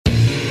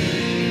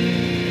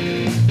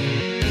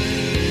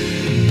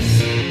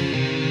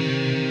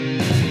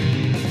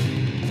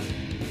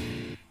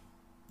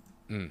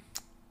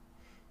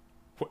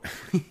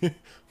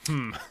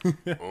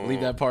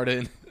Leave that part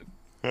in.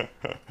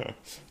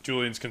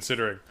 Julian's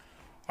considering.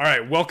 All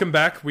right, welcome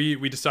back.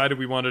 We decided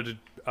we wanted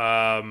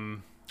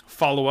to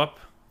follow up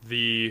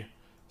the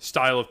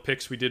style of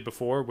picks we did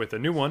before with a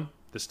new one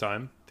this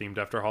time, themed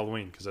after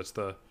Halloween, because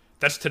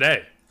that's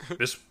today.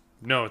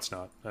 No, it's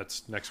not.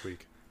 That's next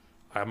week.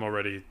 I'm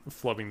already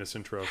flubbing this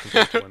intro.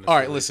 All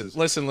right, listen.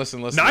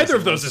 Neither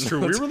of those is true.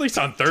 We release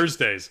on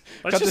Thursdays.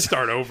 Let's just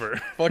start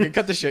over. Fucking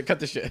cut the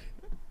shit.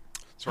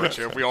 Sorry,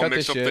 Jeff. We all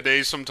mix up the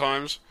days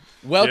sometimes.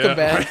 Welcome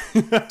back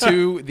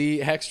to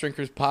the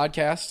Hexdrinkers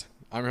Podcast.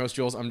 I'm your host,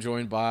 Jules. I'm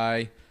joined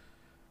by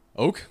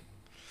Oak.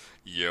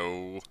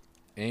 Yo.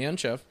 And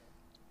Chev.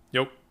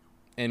 Yep.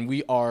 And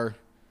we are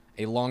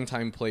a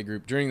longtime play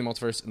group during the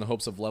multiverse in the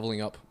hopes of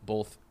leveling up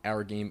both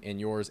our game and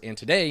yours. And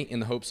today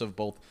in the hopes of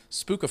both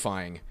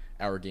spookifying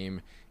our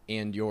game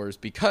and yours,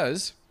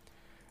 because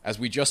as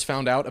we just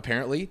found out,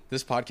 apparently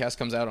this podcast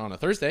comes out on a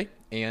Thursday,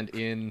 and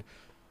in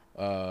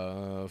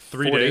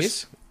 3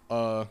 days.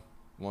 1,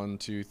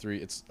 2, 3.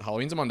 It's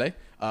Halloween's a Monday.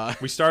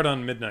 We start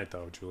on midnight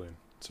though, Julian.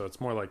 So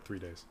it's more like 3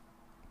 days.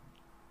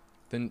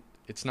 Then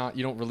it's not.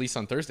 You don't release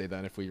on Thursday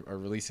then if we are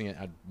releasing it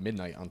at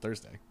midnight on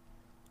Thursday.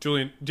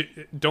 Julian,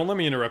 don't let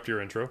me interrupt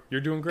your intro.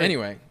 You're doing great.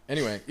 Anyway,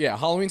 yeah,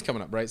 Halloween's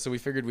coming up, right? So we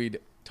figured we'd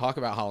talk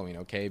about Halloween,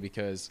 okay?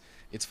 Because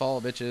it's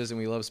fall, bitches, and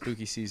we love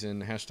spooky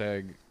season.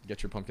 Hashtag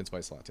get your pumpkin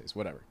spice lattes,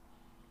 whatever.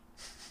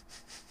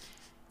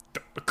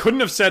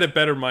 Couldn't have said it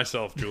better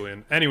myself,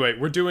 Julian. Anyway,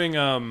 we're doing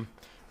a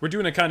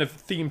kind of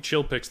themed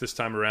chill picks this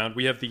time around.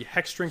 We have the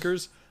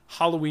Hexdrinkers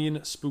Halloween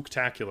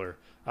Spooktacular.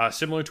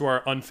 Similar to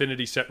our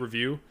Unfinity set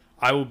review,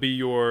 I will be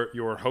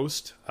your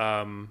host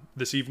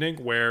this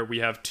evening, where we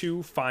have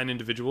two fine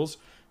individuals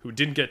who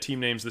didn't get team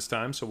names this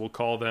time, so we'll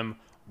call them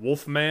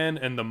Wolfman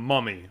and the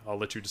Mummy. I'll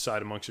let you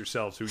decide amongst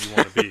yourselves who you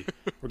want to be.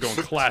 We're going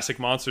classic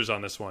monsters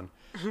on this one.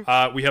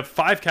 We have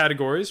 5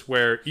 categories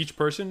where each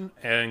person,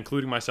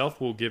 including myself,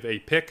 will give a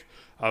pick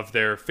of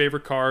their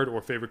favorite card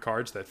or favorite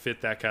cards that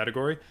fit that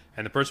category,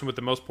 and the person with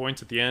the most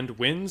points at the end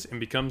wins and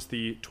becomes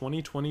the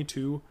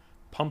 2022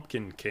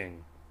 Pumpkin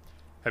King.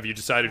 Have you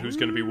decided who's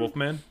going to be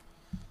Wolfman?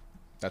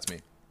 That's me.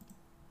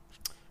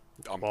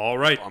 All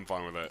right. I'm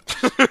fine with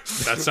that.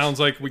 That sounds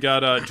like we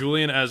got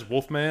Julian as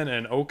Wolfman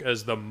and Oak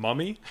as the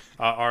Mummy.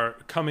 Our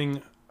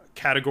coming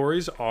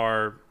categories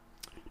are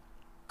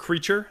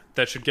creature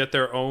that should get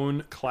their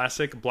own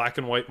classic black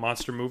and white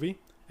monster movie,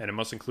 and it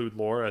must include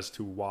lore as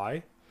to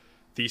why.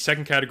 The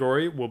second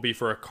category will be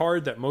for a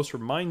card that most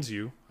reminds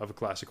you of a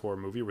classic horror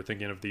movie. We're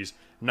thinking of these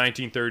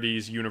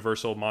 1930s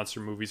Universal monster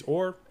movies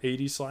or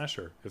 80s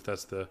slasher, if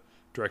that's the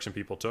direction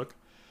people took.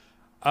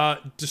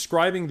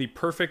 Describing the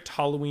perfect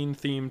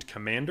Halloween-themed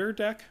commander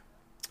deck,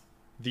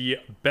 the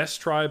best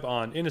tribe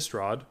on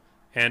Innistrad,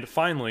 and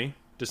finally,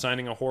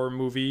 designing a horror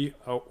movie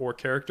or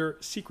character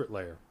secret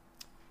lair.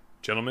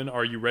 Gentlemen,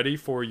 are you ready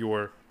for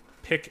your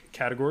pick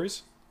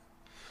categories?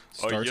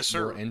 Start yes, sir.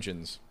 your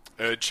engines.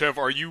 Chev,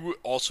 are you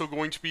also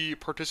going to be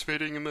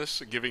participating in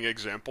this, giving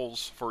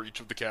examples for each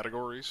of the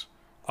categories?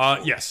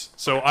 Yes.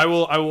 So I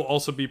will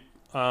also be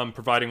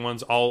providing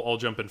ones. I'll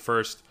jump in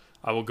first.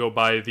 I will go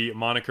by the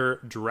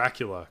moniker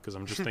Dracula, because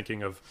I'm just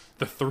thinking of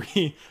the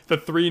three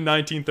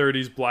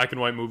 1930s black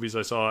and white movies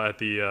I saw at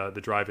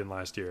the drive-in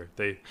last year.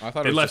 They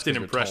left an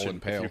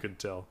impression, if you could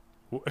tell.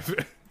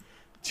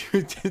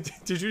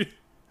 Did you?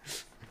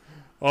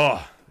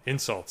 Oh,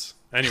 insults.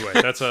 Anyway,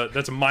 that's a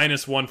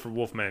 -1 for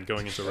Wolfman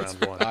going into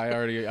round 1. I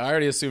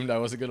already assumed I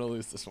wasn't going to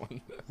lose this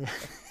one.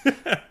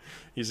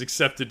 He's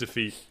accepted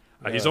defeat.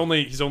 Yeah. He's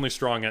only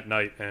strong at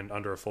night and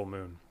under a full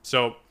moon.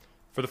 So,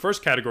 for the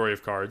first category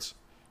of cards,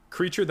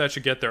 creature that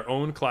should get their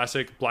own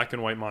classic black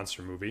and white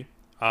monster movie,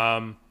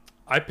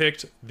 I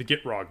picked the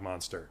Gitrog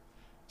monster.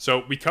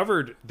 So we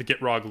covered the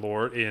Gitrog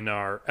lore in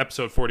our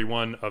episode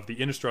 41 of the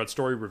Innistrad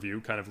story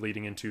review, kind of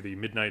leading into the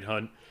Midnight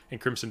Hunt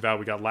and Crimson Vow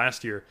we got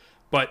last year.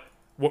 But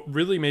what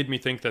really made me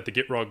think that the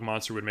Gitrog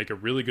monster would make a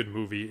really good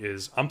movie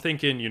is, I'm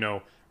thinking,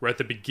 we're at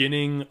the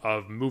beginning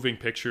of moving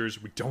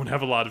pictures. We don't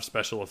have a lot of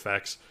special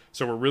effects,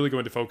 so we're really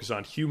going to focus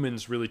on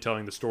humans really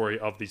telling the story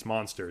of these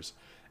monsters.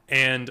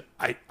 And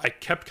I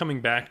kept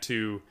coming back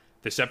to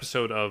this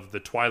episode of The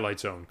Twilight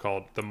Zone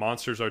called The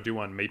Monsters Are Due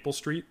on Maple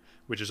Street,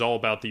 which is all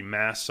about the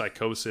mass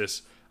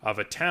psychosis of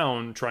a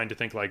town trying to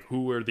think, like,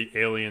 who are the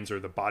aliens or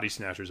the body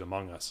snatchers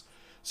among us.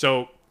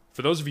 So,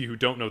 for those of you who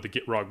don't know the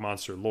Gitrog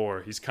monster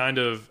lore, he's kind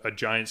of a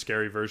giant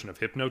scary version of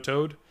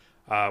Hypnotoad,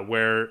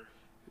 where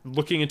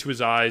looking into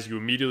his eyes, you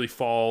immediately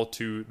fall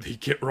to the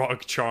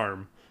Gitrog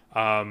charm.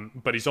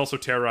 But he's also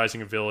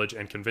terrorizing a village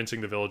and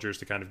convincing the villagers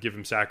to kind of give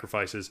him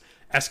sacrifices,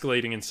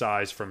 escalating in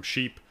size from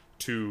sheep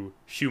to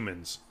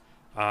humans.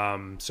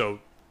 So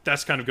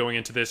that's kind of going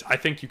into this. I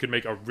think you could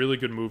make a really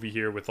good movie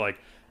here with, like,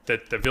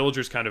 the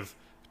villagers kind of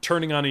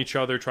turning on each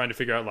other, trying to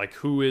figure out, like,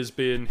 who has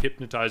been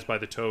hypnotized by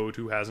the toad,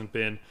 who hasn't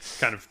been,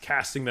 kind of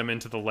casting them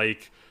into the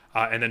lake.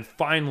 And then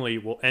finally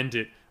we'll end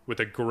it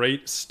with a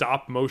great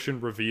stop-motion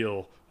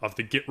reveal of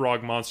the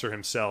Gitrog monster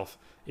himself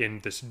in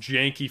this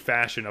janky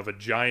fashion of a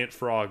giant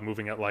frog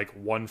moving at, like,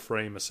 1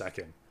 frame a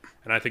second.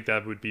 And I think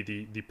that would be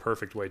the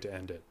perfect way to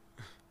end it.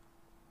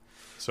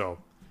 So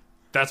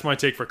that's my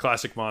take for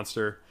classic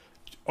monster.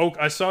 Oak,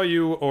 I saw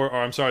you, or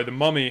I'm sorry, the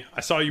Mummy.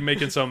 I saw you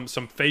making some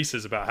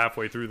faces about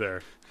halfway through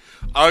there.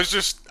 I was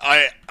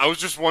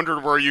just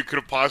wondering where you could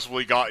have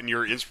possibly gotten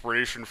your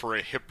inspiration for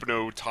a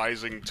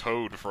hypnotizing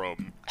toad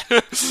from.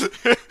 I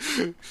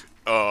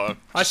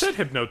said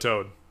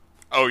Hypnotoad.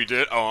 Oh, you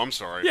did? Oh, I'm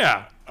sorry.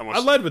 Yeah, I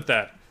led with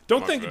that.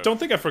 Don't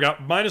think I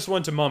forgot.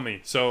 -1 to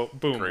Mummy. So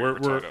boom,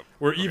 Great,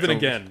 we're even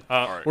again.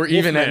 right. We're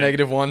even at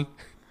 -1.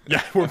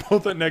 Yeah, we're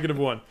both at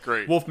 -1.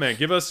 Great. Wolfman,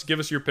 give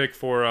us your pick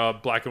for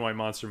black and white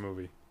monster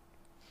movie.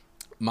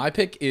 My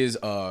pick is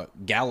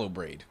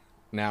Gallowbraid.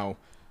 Now,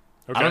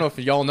 Okay. I don't know if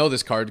y'all know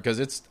this card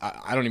because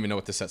I don't even know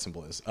what the set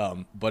symbol is.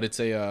 But it's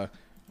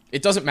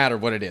it doesn't matter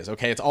what it is.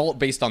 Okay, it's all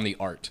based on the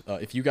art.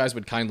 If you guys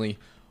would kindly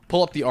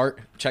pull up the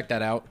art, check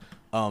that out.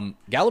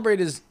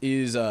 Gallowbraid is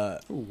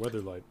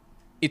Weatherlight.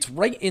 it's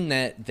right in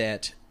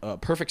that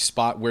perfect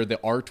spot where the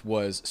art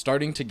was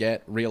starting to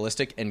get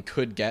realistic and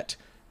could get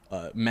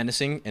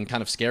menacing and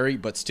kind of scary,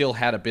 but still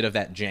had a bit of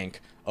that jank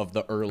of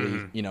the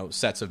early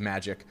sets of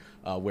Magic,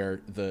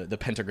 where the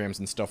pentagrams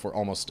and stuff were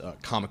almost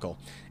comical.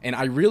 And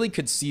I really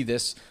could see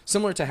this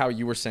similar to how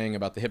you were saying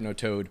about the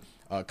Hypnotoad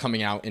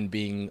coming out and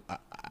being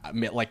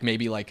like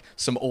maybe like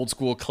some old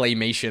school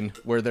claymation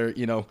where they're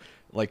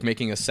like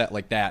making a set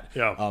like that.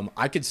 Yeah.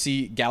 I could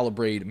see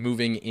Gallowbraid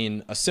moving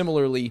in a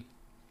similarly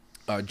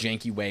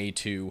janky way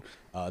to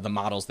the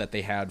models that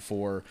they had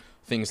for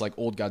things like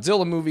old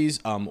Godzilla movies,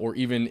 or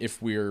even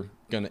if we're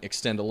going to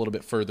extend a little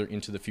bit further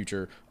into the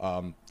future,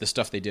 the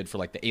stuff they did for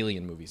like the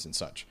Alien movies and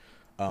such.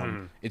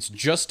 It's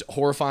just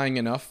horrifying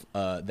enough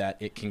that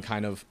it can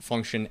kind of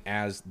function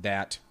as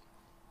that.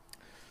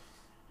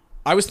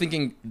 I was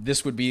thinking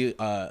this would be,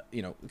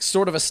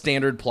 sort of a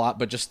standard plot,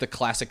 but just the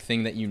classic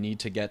thing that you need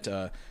to get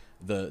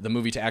the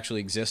movie to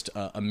actually exist.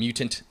 A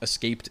mutant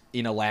escaped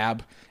in a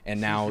lab, and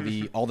now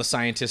all the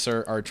scientists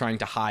are trying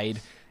to hide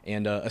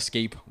and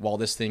escape while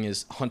this thing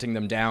is hunting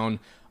them down.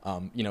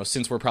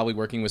 Since we're probably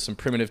working with some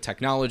primitive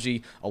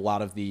technology, a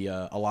lot of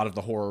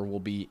the horror will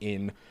be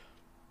in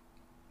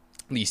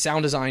the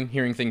sound design,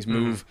 hearing things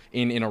move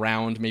in and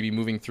around, maybe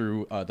moving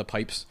through the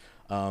pipes,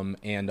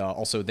 and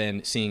also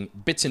then seeing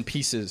bits and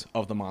pieces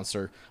of the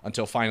monster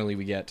until finally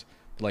we get,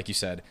 like you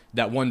said,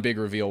 that one big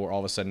reveal where all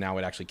of a sudden now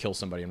it actually kills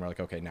somebody, and we're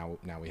like, okay, now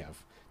we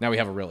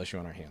have a real issue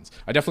on our hands.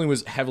 I definitely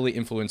was heavily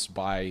influenced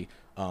by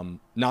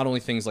not only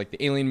things like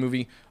the Alien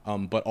movie,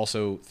 but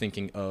also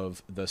thinking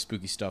of the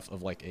spooky stuff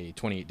of like a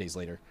 28 Days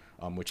Later,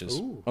 which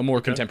is a more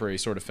contemporary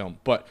sort of film.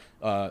 But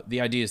the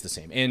idea is the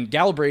same. And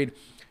Gallowbraid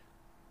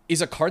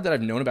is a card that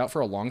I've known about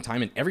for a long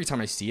time, and every time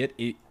I see it,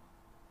 it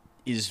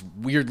is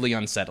weirdly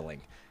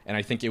unsettling. And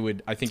I think it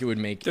would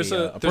make there's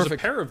a perfect... a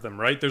pair of them,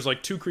 right? There's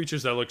like two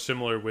creatures that look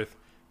similar with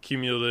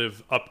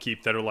cumulative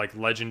upkeep that are like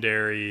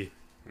legendary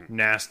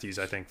nasties,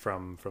 I think,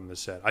 from the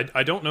set.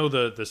 I don't know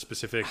the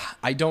specific.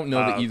 I don't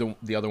know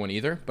the other one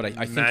either, but I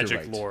think magic you're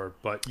right. lore.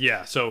 But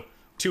yeah, so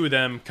two of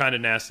them kind of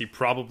nasty,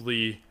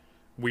 probably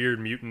weird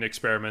mutant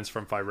experiments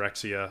from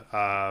Phyrexia.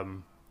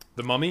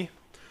 The Mummy,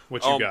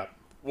 what you got?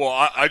 Well,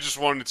 I just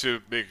wanted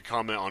to make a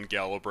comment on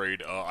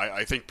Gallowbraid.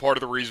 I think part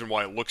of the reason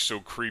why it looks so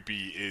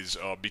creepy is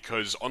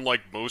because,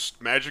 unlike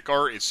most Magic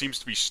art, it seems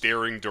to be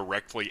staring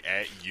directly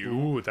at you.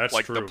 Ooh, that's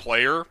like true. the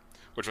player,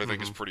 which I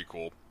think is pretty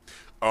cool.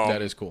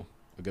 That is cool.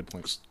 A good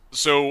point.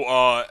 So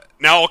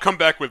now I'll come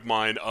back with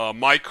mine.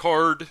 My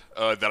card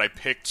that I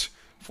picked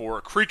for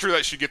a creature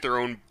that should get their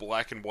own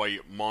black and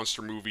white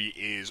monster movie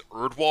is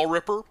Erdwall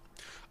Ripper.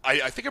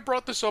 I think I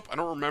brought this up. I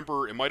don't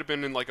remember. It might have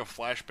been in like a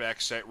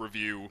flashback set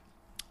review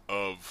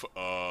of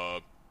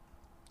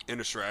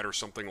Innistrad or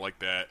something like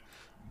that.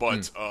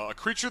 But a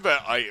creature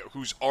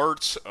whose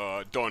art's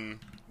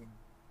done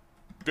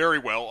very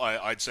well,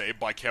 I'd say,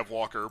 by Kev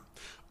Walker,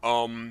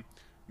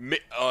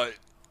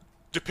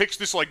 depicts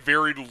this like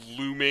very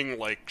looming,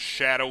 like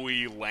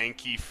shadowy,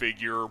 lanky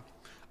figure.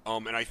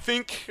 And I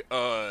think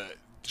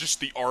just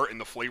the art and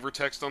the flavor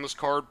text on this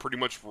card pretty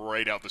much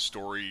write out the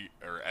story,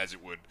 or as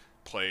it would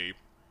play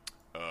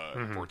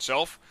for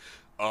itself.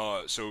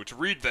 So to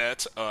read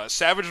that,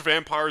 savage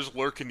vampires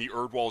lurk in the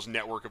Erdwall's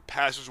network of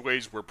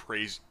passageways where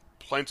prey's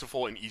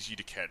plentiful and easy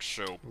to catch.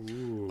 So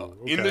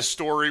in this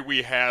story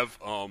we have,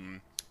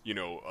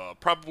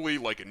 probably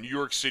like a New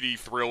York City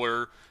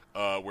thriller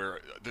where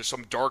there's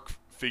some dark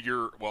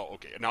figure. Well,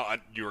 okay, not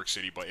New York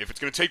City, but if it's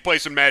going to take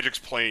place in Magic's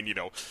plane,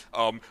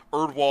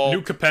 Erdwall,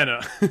 New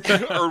Capenna,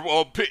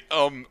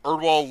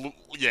 Erdwall,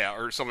 yeah,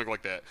 or something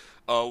like that,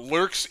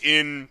 lurks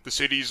in the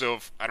cities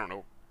of, I don't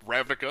know,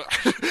 Ravnica,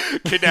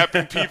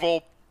 kidnapping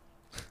people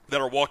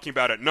that are walking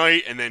about at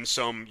night, and then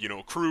some,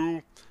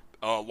 crew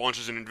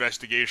launches an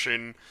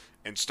investigation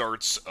and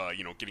starts,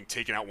 getting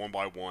taken out one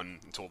by one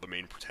until the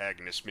main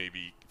protagonist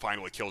maybe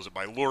finally kills it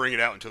by luring it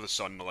out into the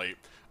sunlight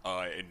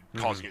and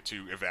causing it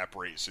to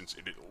evaporate. Since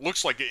it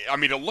looks like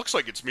it looks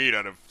like it's made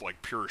out of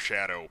like pure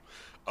shadow.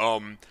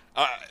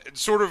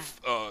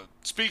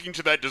 Speaking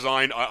to that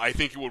design, I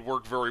think it would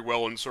work very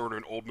well in sort of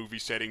an old movie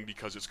setting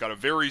because it's got a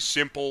very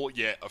simple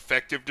yet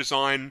effective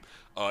design.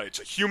 It's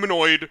a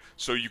humanoid,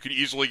 so you could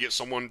easily get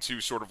someone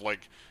to sort of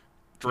like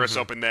dress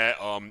up in that.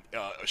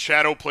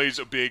 Shadow plays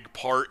a big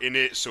part in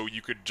it, so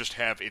you could just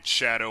have its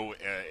shadow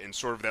in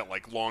sort of that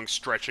like long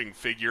stretching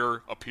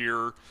figure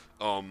appear,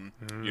 in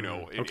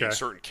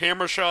certain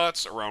camera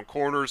shots around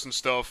corners and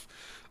stuff.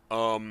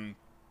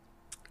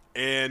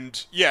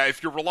 And yeah,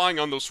 if you're relying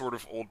on those sort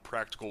of old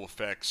practical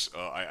effects,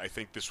 I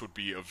think this would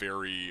be a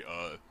very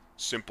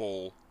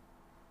simple,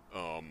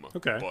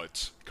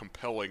 but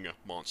compelling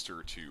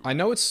monster to. I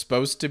know it's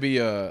supposed to be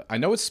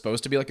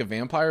like a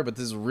vampire, but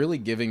this is really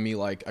giving me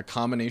like a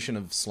combination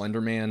of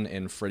Slenderman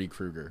and Freddy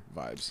Krueger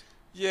vibes.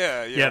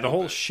 Yeah. The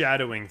whole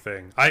shadowing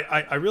thing.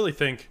 I really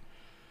think,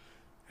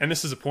 and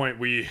this is a point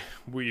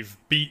we've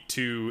beat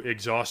to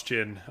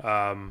exhaustion.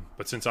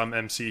 But since I'm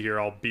MC here,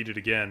 I'll beat it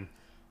again.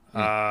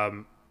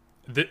 The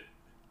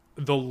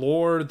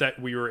lore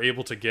that we were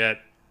able to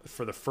get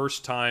for the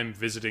first time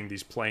visiting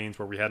these planes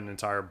where we had an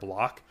entire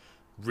block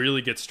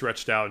really gets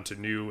stretched out into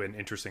new and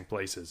interesting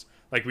places.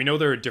 Like, we know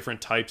there are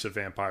different types of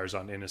vampires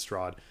on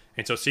Innistrad,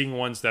 and so seeing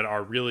ones that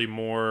are really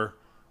more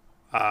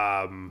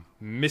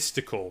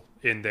mystical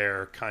in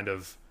their kind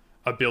of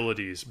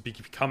abilities,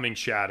 becoming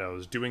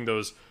shadows, doing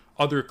those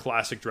other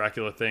classic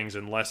Dracula things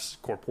and less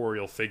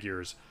corporeal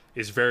figures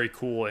is very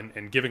cool,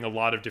 and giving a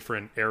lot of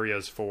different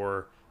areas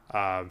for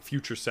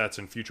future sets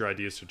and future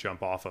ideas to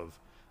jump off of.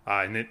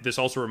 And this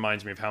also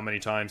reminds me of how many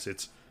times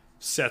it's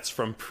sets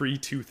from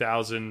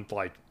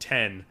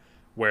pre-2010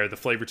 where the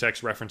flavor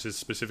text references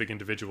specific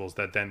individuals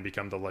that then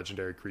become the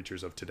legendary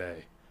creatures of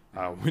today.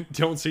 We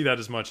don't see that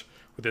as much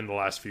within the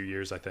last few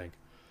years, I think.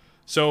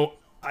 So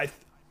I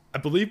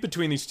believe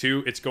between these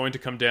two, it's going to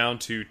come down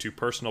to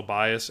personal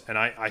bias, and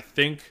I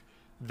think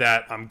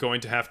that I'm going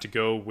to have to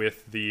go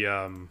with the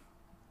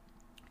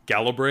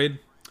Gallowbraid.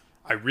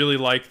 I really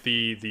like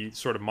the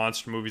sort of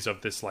monster movies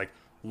of this like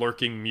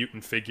lurking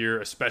mutant figure,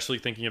 especially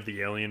thinking of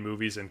the Alien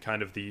movies and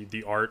kind of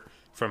the art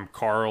from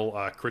Carl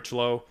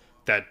Critchlow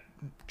that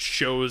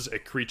shows a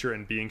creature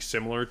and being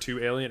similar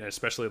to Alien, and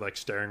especially like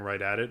staring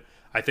right at it.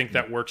 I think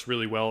that works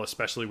really well,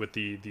 especially with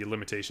the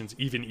limitations,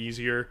 even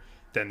easier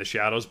than the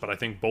shadows. But I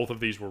think both of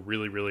these were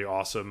really, really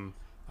awesome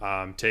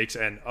takes,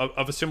 and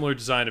of a similar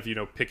design of,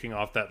 picking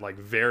off that like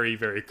very,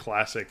 very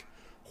classic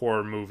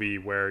horror movie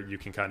where you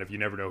can kind of, you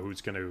never know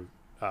who's going to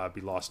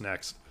be lost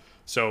next.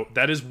 So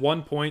that is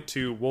 1 point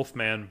to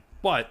Wolfman,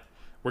 but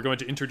we're going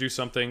to introduce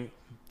something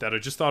that I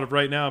just thought of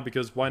right now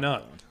because why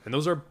not? And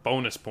those are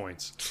bonus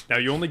points. Now,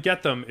 you only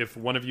get them if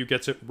one of you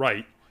gets it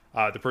right.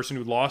 The person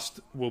who lost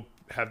will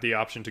have the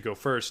option to go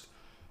first.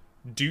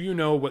 Do you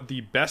know what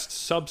the best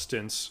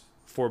substance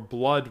for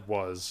blood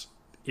was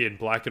in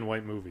black and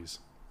white movies?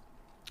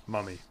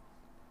 Mummy.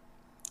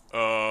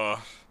 Okay.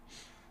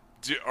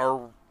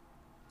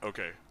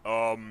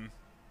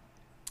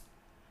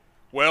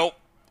 Well,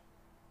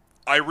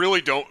 I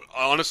really don't.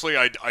 Honestly,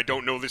 I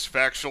don't know this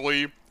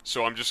factually,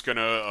 so I'm just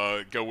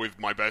gonna go with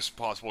my best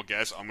possible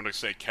guess. I'm gonna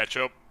say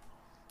ketchup.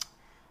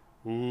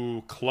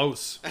 Ooh,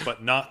 close,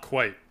 but not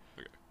quite.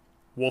 Okay.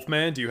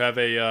 Wolfman, do you have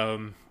a?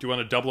 Do you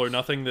want a double or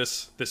nothing?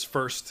 This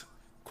first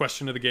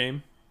question of the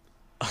game.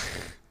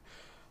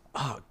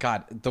 Oh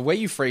God, the way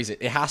you phrase it,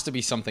 it has to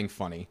be something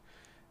funny.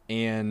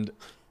 And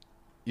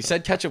you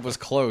said ketchup was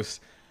close.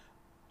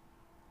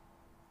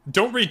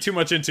 Don't read too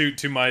much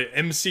into my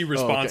MC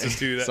responses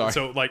to that. Sorry.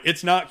 So, like,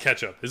 it's not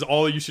ketchup. Is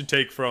all you should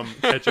take from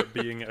ketchup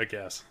being a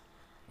guess.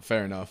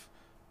 Fair enough.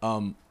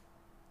 I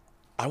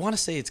want to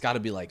say it's got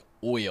to be like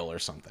oil or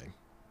something.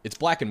 It's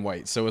black and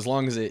white, so as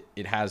long as it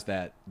has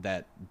that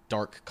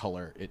dark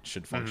color, it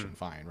should function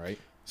fine, right?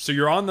 So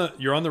you're on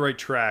the right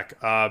track.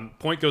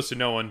 Point goes to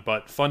no one,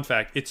 but fun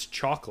fact, it's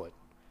chocolate.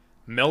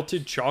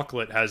 Melted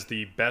chocolate has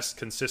the best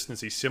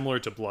consistency, similar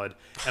to blood.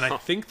 And I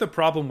think the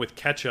problem with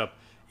ketchup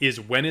is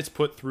when it's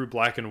put through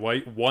black and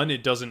white, one,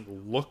 it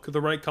doesn't look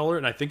the right color,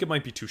 and I think it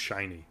might be too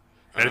shiny.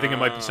 And I think it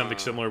might be something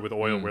similar with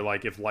oil, where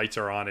like if lights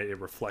are on it, it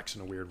reflects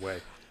in a weird way.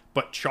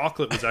 But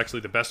chocolate was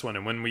actually the best one,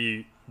 and when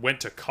we went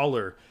to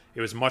color,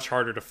 it was much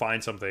harder to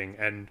find something.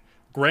 And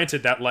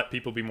granted, that let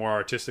people be more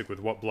artistic with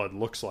what blood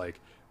looks like,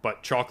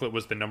 but chocolate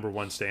was the number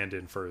one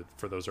stand-in for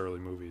those early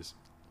movies.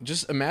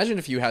 Just imagine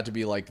if you had to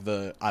be like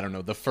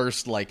the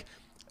first like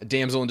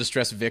damsel in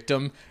distress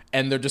victim,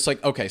 and they're just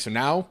like, okay, so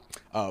now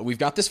we've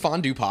got this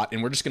fondue pot,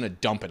 and we're just gonna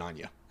dump it on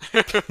you.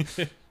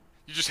 You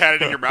just had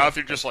it in your mouth.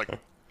 You're just like,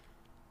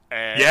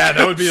 yeah,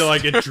 that would be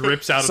like it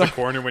drips out of the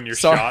corner when you're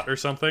shot or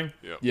something.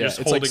 Yep. Yeah, just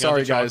it's like,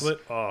 sorry guys,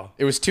 oh.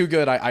 It was too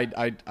good.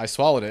 I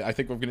swallowed it. I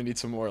think we're gonna need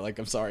some more. Like,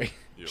 I'm sorry.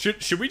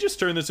 Yep. Should we just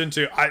turn this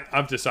into?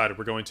 I've decided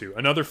we're going to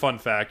another fun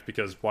fact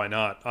because why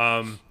not?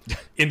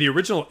 In the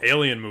original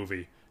Alien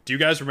movie, do you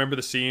guys remember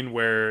the scene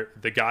where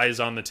the guy is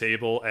on the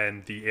table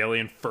and the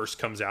alien first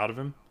comes out of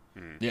him?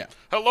 Yeah.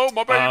 Hello,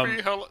 my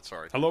baby. Hello.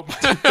 Sorry. Hello.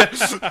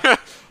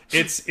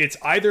 It's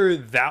either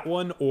that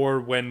one or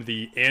when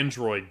the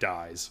android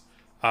dies.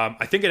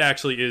 I think it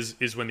actually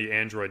is when the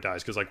android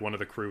dies, because like one of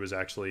the crew is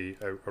actually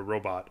a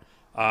robot.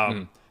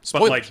 But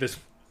like this,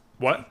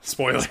 what?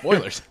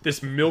 Spoilers.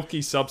 This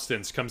milky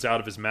substance comes out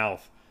of his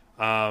mouth,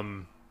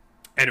 and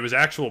it was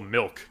actual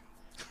milk.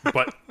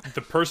 but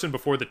the person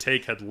before the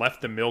take had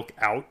left the milk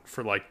out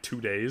for like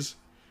 2 days.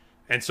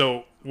 And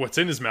so what's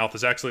in his mouth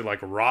is actually like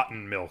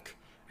rotten milk.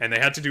 And they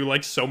had to do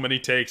like so many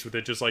takes with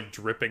it just like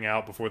dripping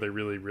out before they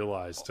really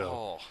realized.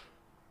 So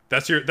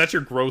that's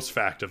your gross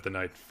fact of the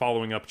night,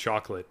 following up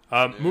chocolate.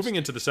 Moving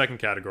into the second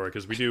category,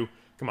 because we do,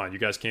 come on, you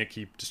guys can't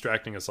keep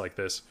distracting us like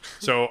this.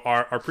 So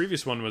our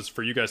previous one was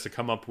for you guys to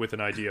come up with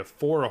an idea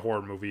for a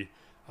horror movie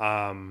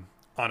on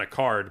a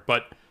card.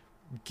 But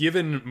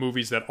given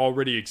movies that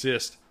already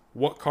exist,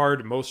 what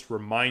card most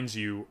reminds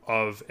you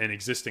of an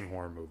existing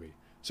horror movie?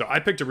 So I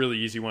picked a really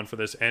easy one for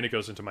this, and it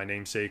goes into my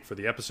namesake for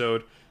the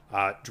episode,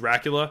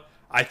 Dracula.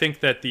 I think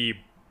that the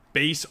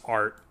base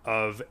art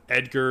of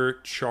Edgar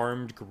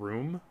Charmed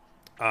Groom,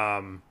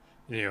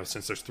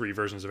 since there's 3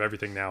 versions of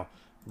everything now,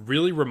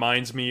 really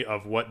reminds me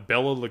of what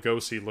Bela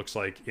Lugosi looks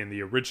like in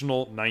the original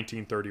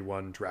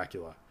 1931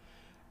 Dracula.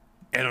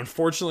 And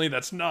unfortunately,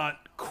 that's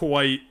not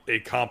quite a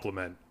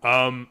compliment.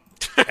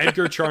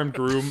 Edgar Charmed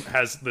Groom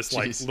has this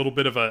like little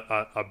bit of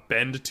a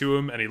bend to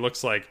him, and he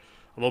looks like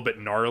a little bit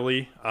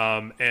gnarly.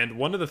 And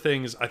one of the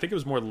things, I think it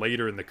was more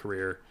later in the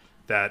career,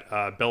 that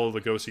Bela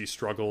Lugosi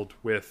struggled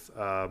with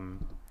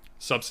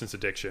substance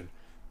addiction,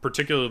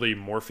 particularly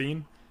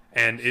morphine.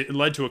 And it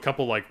led to a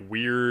couple like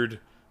weird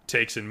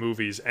takes in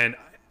movies. And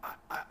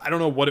I don't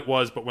know what it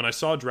was, but when I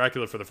saw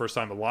Dracula for the first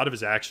time, a lot of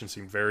his action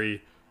seemed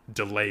very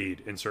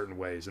delayed in certain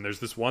ways. And there's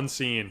this one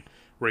scene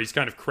where he's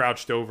kind of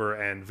crouched over,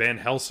 and Van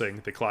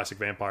Helsing, the classic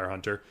vampire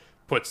hunter,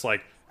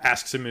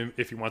 asks him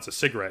if he wants a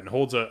cigarette, and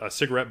holds a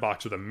cigarette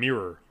box with a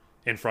mirror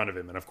in front of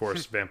him. And of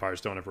course,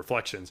 vampires don't have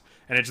reflections.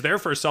 And it's there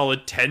for a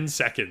solid 10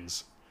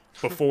 seconds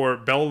before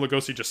Bela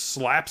Lugosi just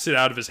slaps it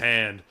out of his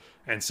hand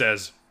and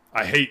says,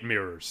 "I hate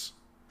mirrors."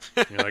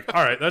 And you're like,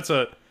 all right, that's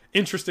a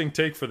interesting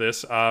take for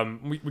this.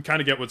 We kind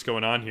of get what's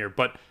going on here,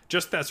 but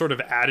just that sort of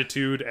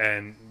attitude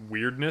and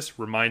weirdness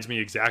reminds me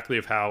exactly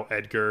of how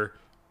Edgar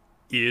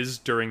is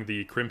during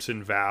the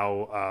Crimson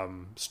Vow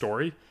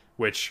story,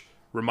 which,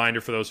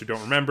 reminder for those who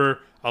don't remember,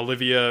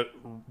 Olivia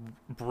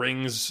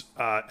Valderin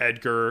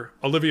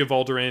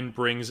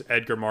brings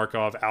Edgar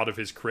Markov out of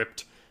his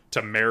crypt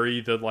to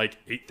marry the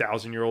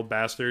 8,000-year-old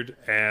bastard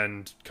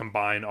and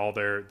combine all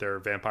their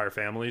vampire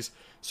families.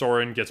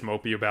 Soren gets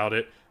mopey about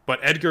it, but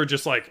Edgar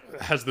just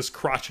has this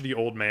crotchety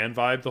old man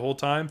vibe the whole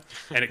time,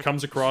 and it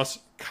comes across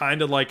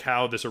kind of like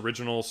how this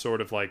original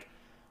sort of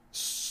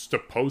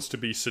supposed to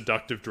be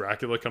seductive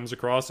Dracula comes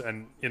across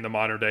and in the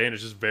modern day, and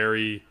it's just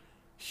very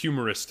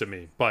humorous to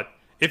me. But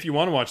if you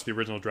want to watch the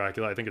original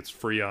Dracula, I think it's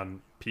free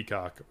on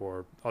Peacock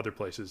or other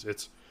places.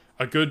 It's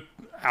a good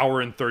hour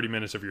and 30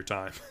 minutes of your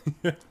time.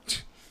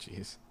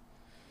 Jeez.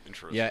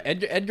 Interesting. Yeah,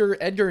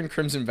 Edgar in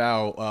Crimson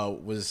Vow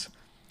was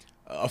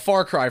a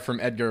far cry from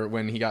Edgar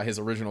when he got his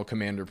original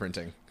Commander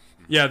printing.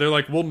 Yeah, they're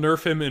like, we'll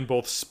nerf him in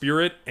both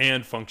spirit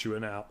and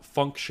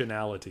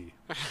functionality.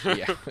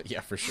 Yeah,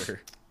 for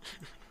sure.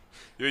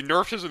 They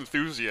nerfed his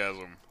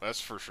enthusiasm, that's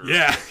for sure.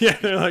 Yeah,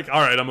 they're like,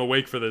 all right, I'm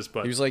awake for this,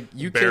 but he was like,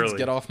 you barely. Kids,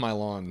 get off my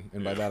lawn.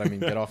 And by that, I mean,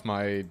 get off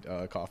my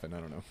coffin. I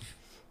don't know.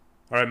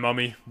 All right,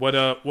 Mummy,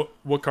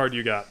 what card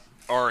you got?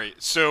 All right,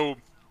 so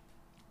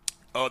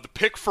the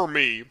pick for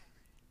me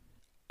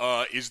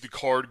is the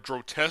card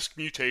Grotesque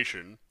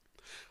Mutation.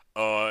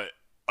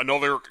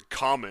 Another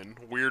common,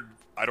 weird,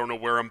 I don't know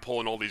where I'm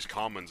pulling all these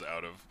commons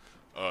out of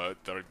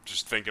that I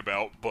just think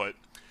about, but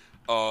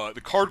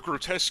the card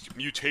Grotesque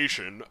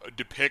Mutation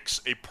depicts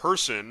a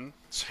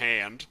person's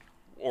hand,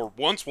 or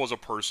once was a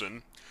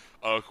person,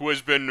 who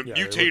has been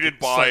mutated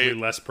by... slightly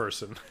less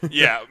person.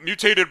 Yeah,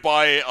 mutated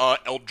by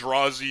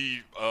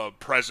Eldrazi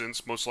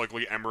presence, most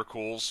likely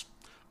Emrakul's,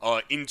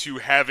 into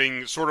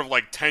having sort of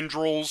like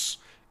tendrils,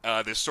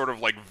 this sort of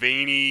like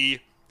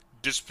veiny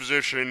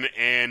disposition,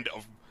 and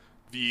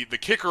the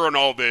kicker on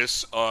all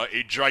this,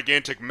 a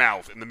gigantic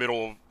mouth in the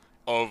middle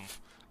of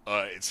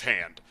its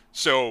hand.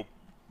 So,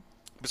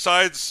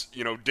 besides,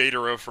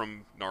 Deidara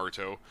from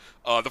Naruto,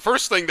 the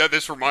first thing that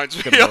this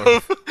reminds me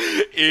of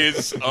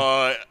is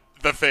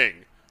The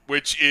Thing,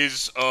 which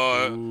is,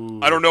 I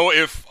don't know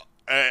if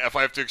I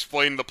have to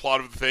explain the plot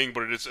of The Thing,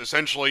 but it is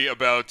essentially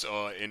about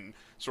in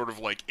sort of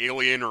like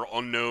alien or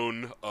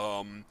unknown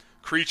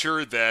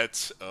creature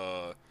that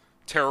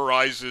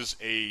terrorizes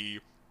a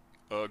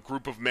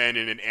group of men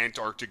in an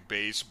Antarctic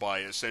base by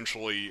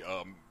essentially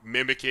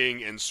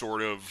mimicking and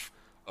sort of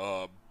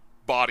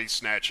body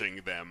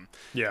snatching them.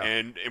 Yeah.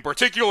 And in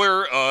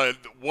particular, the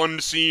one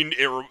scene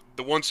it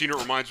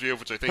reminds me of,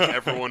 which I think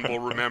everyone will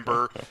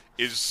remember,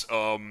 is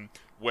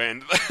when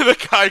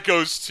the guy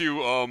goes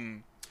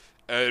to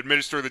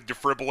administer the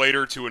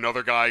defibrillator to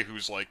another guy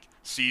who's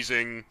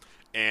seizing,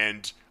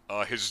 and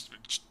his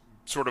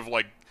sort of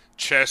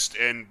chest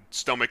and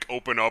stomach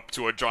open up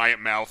to a giant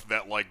mouth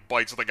that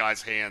bites the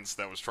guy's hands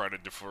that was trying to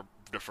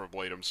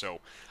defibrillate him. So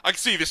I can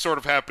see this sort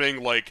of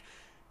happening,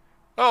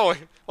 oh,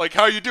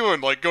 how you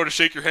doing? Go to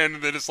shake your hand,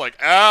 and then it's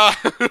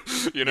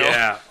Yeah.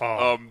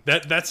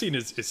 That scene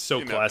is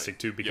so classic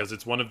too, because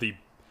it's one of the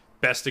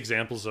best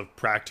examples of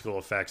practical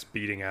effects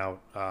beating out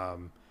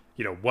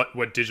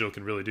what digital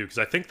can really do. Because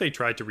I think they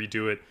tried to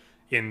redo it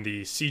in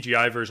the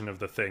CGI version of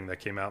The Thing that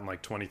came out in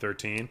like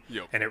 2013,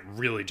 Yep. and it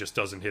really just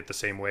doesn't hit the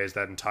same way as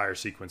that entire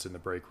sequence in the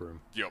break room.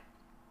 Yep.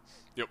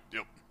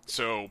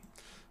 So,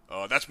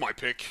 that's my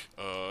pick.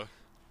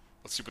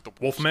 Let's see what the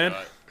Wolfman?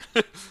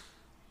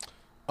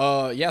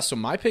 got. So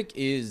my pick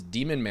is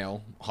Demon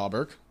Male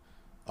Hauberk,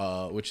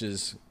 which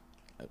is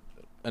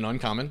an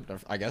uncommon,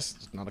 I guess.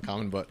 It's not a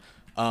common, but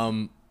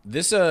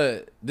this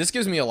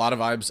gives me a lot of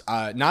vibes.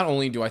 Not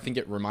only do I think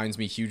it reminds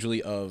me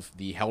hugely of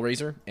the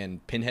Hellraiser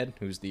and Pinhead,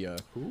 who's the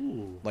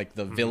like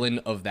the villain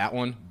of that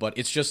one, but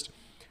it's just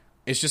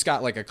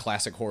got like a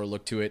classic horror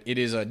look to it. It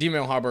is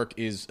Demon Male Hauberk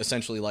is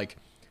essentially like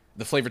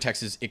the flavor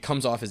text is it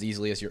comes off as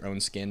easily as your own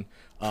skin,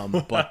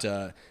 but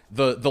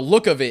the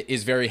look of it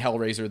is very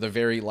Hellraiser. The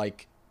very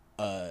like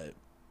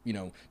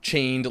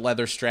chained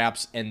leather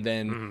straps, and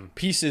then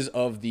pieces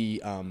of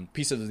the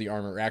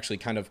armor are actually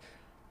kind of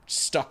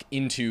stuck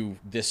into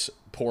this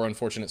poor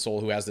unfortunate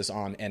soul who has this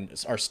on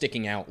and are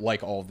sticking out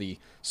like all the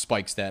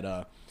spikes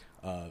that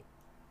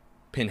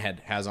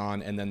Pinhead has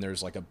on. And then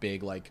there's like a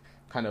big like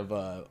kind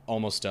of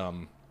almost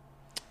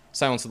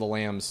Silence of the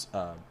Lambs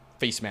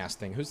face mask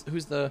thing. Who's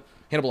the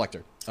Hannibal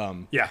Lecter?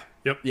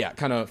 Yeah,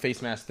 kind of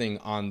face mask thing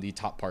on the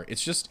top part.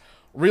 It's just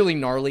really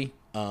gnarly.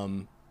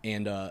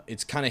 And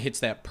it's kind of hits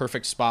that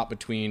perfect spot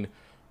between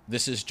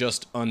this is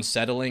just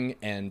unsettling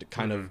and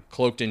kind of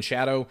cloaked in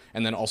shadow,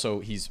 and then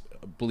also he's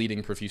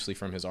bleeding profusely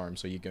from his arm,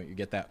 so you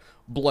get that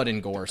blood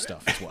and gore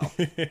stuff as well.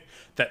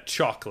 That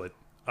chocolate.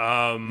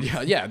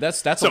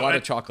 That's a lot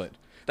of chocolate.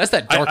 That's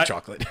that dark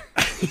chocolate.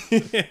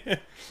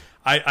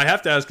 I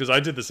have to ask, because I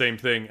did the same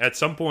thing. At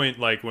some point,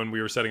 like when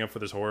we were setting up for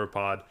this horror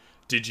pod,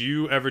 did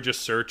you ever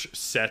just search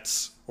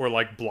sets or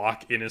like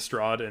block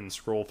Innistrad and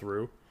scroll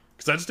through?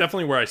 Because that's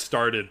definitely where I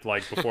started,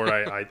 like before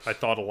I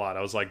thought a lot.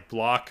 I was like,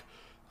 block,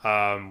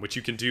 which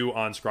you can do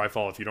on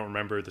Scryfall if you don't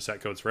remember the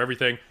set codes for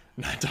everything.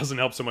 That doesn't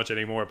help so much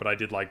anymore, but I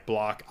did like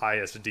block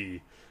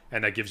ISD,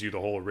 and that gives you the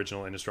whole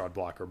original Innistrad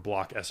block, or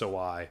block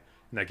SOI,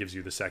 and that gives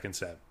you the second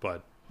set.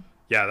 But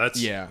yeah, that's...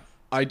 Yeah,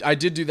 I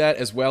did do that,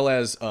 as well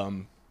as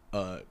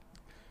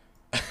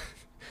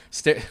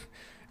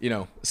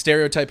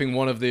stereotyping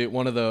one of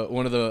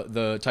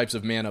the types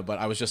of mana, but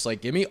I was just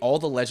like, give me all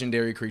the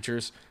legendary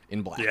creatures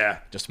in black. Yeah.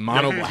 Just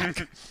mono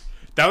black.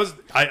 That was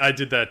I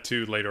did that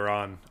too later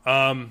on.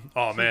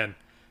 Oh man.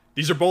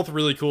 These are both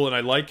really cool, and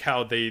I like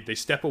how they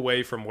step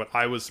away from what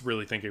I was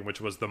really thinking, which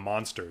was the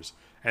monsters.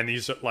 And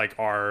these like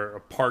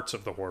are parts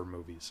of the horror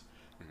movies.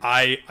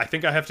 I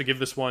think I have to give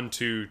this one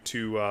to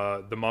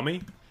The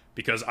Mummy,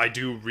 because I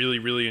do really,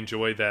 really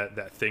enjoy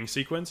that Thing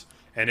sequence.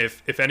 And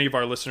if any of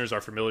our listeners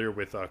are familiar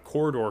with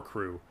Corridor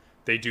Crew,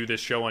 they do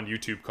this show on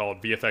YouTube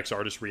called VFX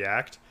Artists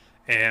React,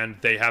 and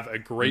they have a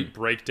great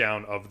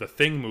breakdown of the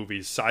Thing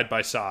movies side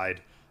by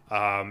side.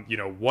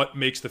 What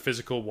makes the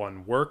physical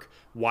one work?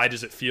 Why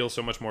does it feel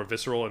so much more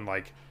visceral and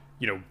like,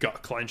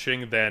 gut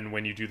clenching than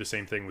when you do the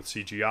same thing with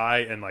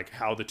CGI, and like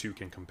how the two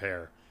can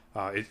compare.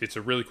 It's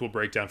a really cool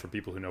breakdown for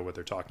people who know what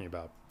they're talking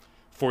about.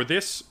 For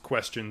this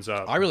question's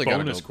I really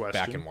gotta go question,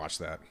 back and watch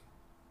that.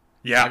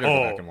 Yeah, I gotta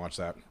go back and watch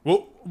that.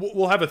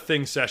 We'll have a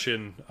Thing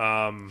session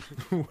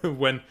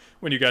when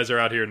you guys are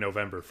out here in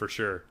November for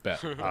sure.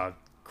 Bet.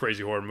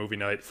 Crazy horror movie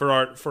night. For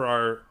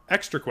our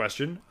extra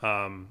question,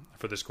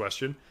 for this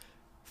question,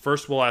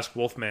 first we'll ask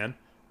Wolfman,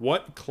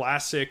 what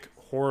classic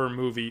horror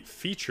movie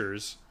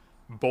features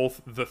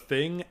both The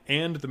Thing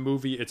and the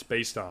movie it's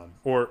based on?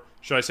 Or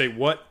should I say,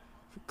 what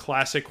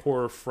classic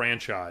horror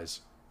franchise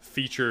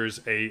features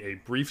a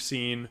brief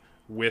scene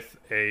with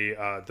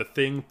The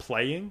Thing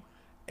playing,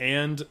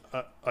 and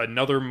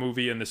another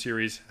movie in the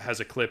series has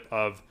a clip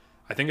of,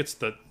 I think it's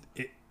the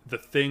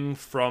Thing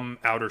from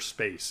Outer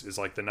Space, is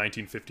like the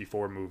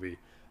 1954 movie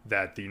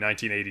that the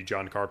 1980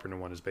 John Carpenter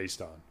one is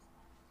based on.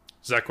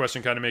 Does that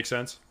question kind of make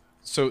sense?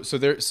 So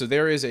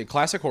there is a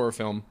classic horror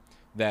film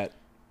that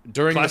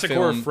during classic the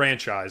film, horror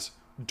franchise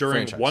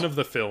during one of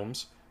the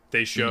films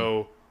they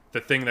show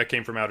the Thing that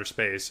came from outer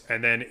space,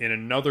 and then in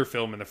another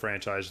film in the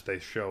franchise they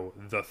show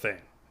the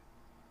Thing.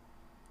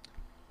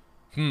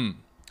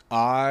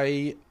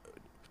 I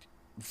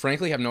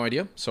frankly have no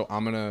idea, so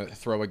I'm gonna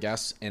throw a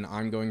guess, and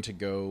I'm going to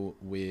go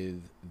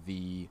with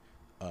the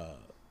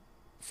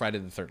Friday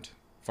the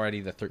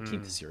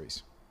 13th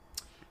series.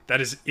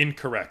 That is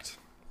incorrect.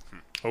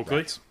 Oakley?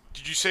 Right.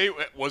 Did you say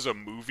it was a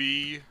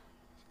movie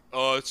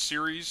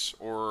series,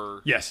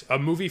 or... Yes, a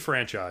movie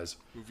franchise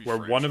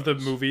one of the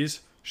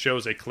movies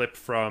shows a clip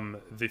from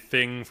the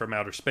Thing from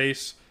outer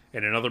space,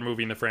 and another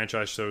movie in the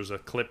franchise shows a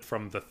clip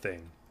from the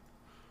Thing.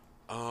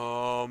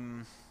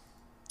 I'm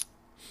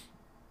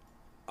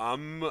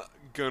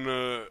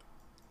gonna...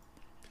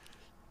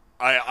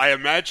 I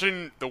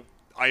imagine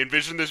I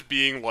envision this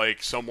being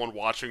like someone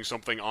watching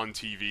something on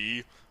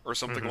TV or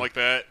something like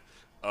that,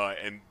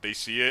 and they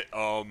see it.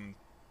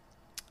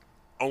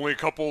 Only a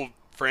couple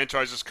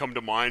franchises come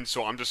to mind,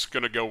 so I'm just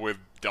gonna go with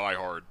Die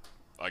Hard,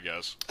 I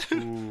guess.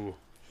 Ooh.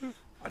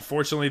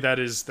 Unfortunately, that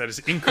is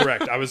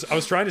incorrect. I was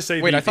trying to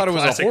say. Wait, I thought it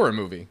was classic, a horror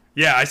movie.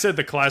 Yeah, I said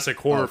the classic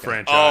horror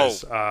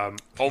franchise. Home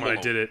when Alone.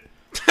 I did it.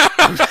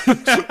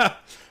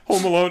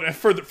 Home Alone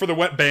for the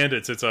Wet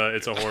Bandits. It's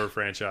a horror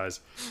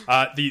franchise.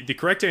 The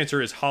correct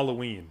answer is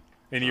Halloween.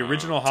 In the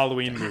original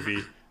Halloween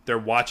movie, they're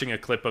watching a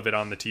clip of it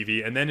on the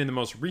TV, and then in the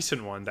most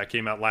recent one that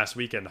came out last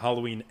weekend,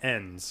 Halloween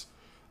Ends,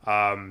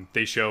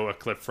 they show a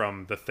clip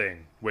from The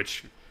Thing,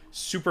 which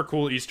super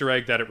cool Easter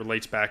egg that it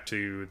relates back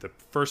to the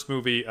first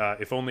movie.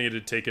 If only it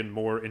had taken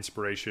more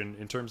inspiration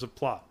in terms of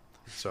plot.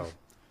 So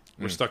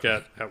we're stuck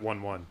at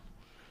 1-1.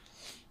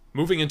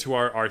 Moving into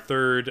our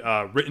third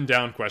written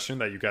down question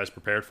that you guys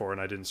prepared for,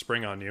 and I didn't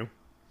spring on you.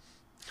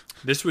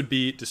 This would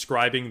be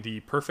describing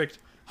the perfect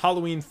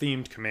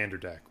Halloween-themed commander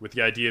deck, with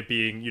the idea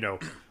being,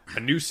 a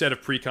new set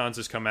of precons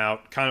has come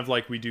out, kind of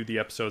like we do the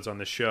episodes on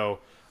the show.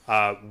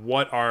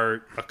 What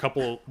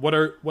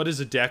is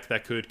a deck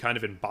that could kind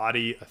of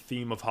embody a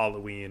theme of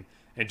Halloween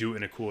and do it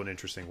in a cool and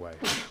interesting way?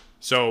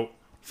 So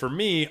for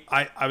me,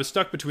 I was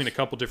stuck between a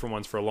couple different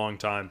ones for a long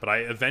time, but I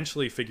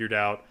eventually figured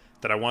out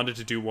that I wanted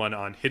to do one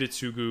on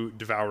Hidetsugu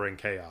Devouring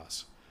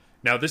Chaos.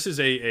 Now, this is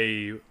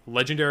a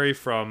legendary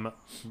from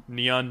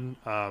Neon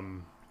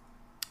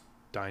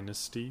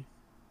Dynasty.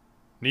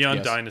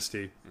 Neon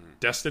Dynasty.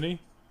 Destiny?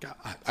 God,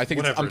 I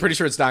think I'm pretty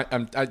sure it's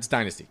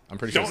Dynasty. I'm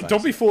pretty sure.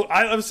 Don't be fooled.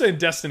 I was saying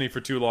Destiny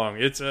for too long.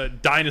 It's a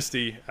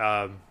Dynasty,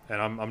 and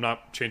I'm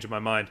not changing my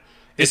mind.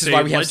 This is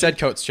why we have said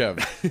coats, Chev.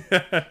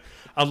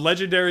 A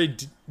legendary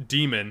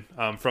demon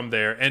from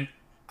there, and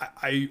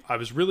I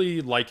was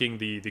really liking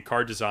the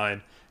card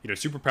design.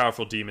 Super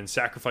powerful demon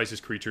sacrifices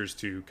creatures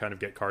to kind of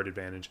get card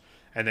advantage,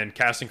 and then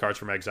casting cards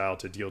from exile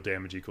to deal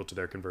damage equal to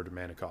their converted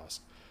mana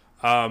cost.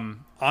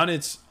 On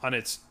its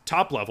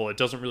top level, it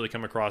doesn't really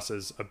come across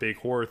as a big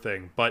horror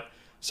thing, but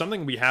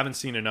something we haven't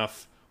seen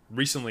enough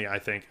recently, I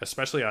think,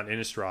 especially on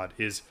Innistrad,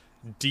 is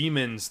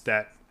demons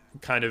that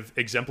kind of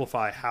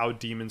exemplify how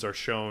demons are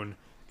shown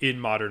in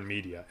modern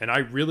media. And I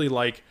really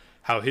like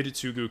how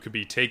Hidetsugu could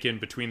be taken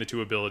between the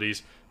two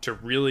abilities to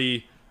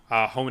really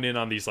hone in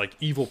on these like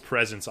evil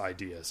presence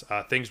ideas.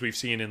 Things we've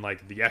seen in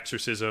like The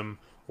Exorcism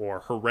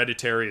or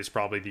Hereditary is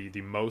probably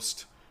the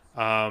most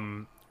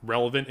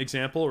relevant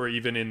example, or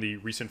even in the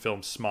recent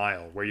film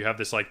Smile, where you have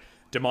this like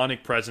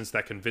demonic presence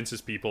that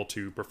convinces people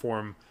to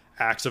perform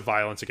acts of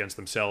violence against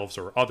themselves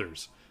or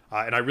others.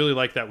 And I really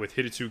like that with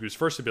Hidetsugu's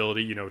first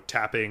ability,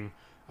 tapping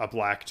a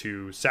black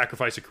to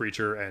sacrifice a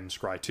creature and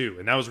scry 2.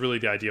 And that was really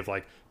the idea of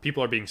like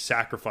people are being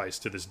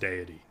sacrificed to this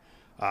deity.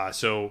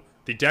 So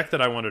the deck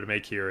that I wanted to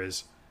make here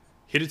is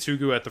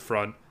Hidetsugu at the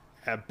front,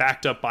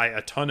 backed up by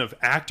a ton of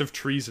active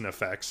treason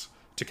effects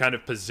to kind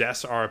of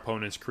possess our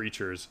opponent's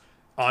creatures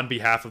on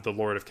behalf of the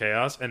Lord of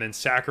Chaos, and then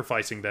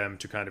sacrificing them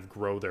to kind of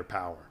grow their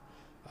power.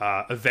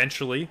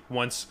 Eventually,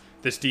 once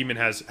this demon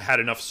has had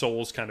enough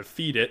souls kind of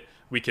feed it,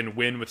 we can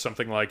win with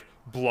something like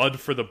Blood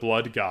for the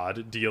Blood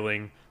God,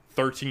 dealing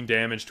 13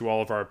 damage to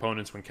all of our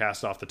opponents when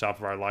cast off the top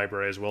of our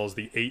library, as well as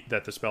the 8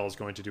 that the spell is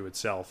going to do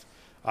itself.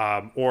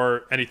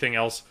 Or anything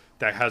else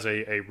that has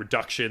a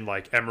reduction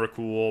like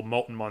Emrakul,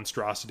 Molten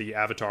Monstrosity,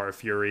 Avatar of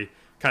Fury,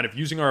 kind of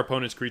using our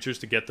opponent's creatures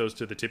to get those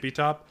to the tippy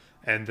top,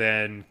 and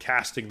then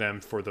casting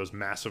them for those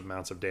massive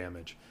amounts of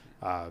damage.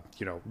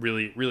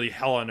 Really, really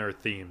hell on earth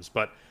themes.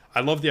 But I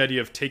love the idea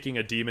of taking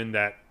a demon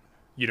that,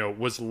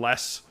 was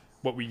less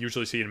what we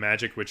usually see in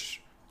Magic,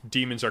 which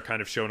demons are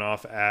kind of shown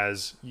off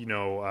as,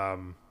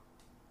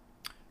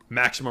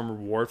 maximum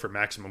reward for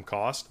maximum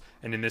cost.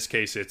 And in this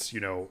case, it's,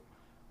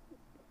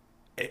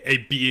 a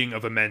being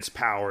of immense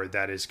power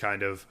that is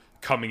kind of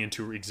coming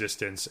into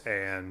existence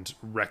and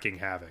wrecking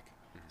havoc.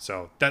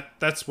 So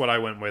that's what I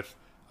went with.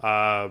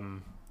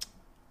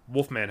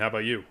 Wolfman, how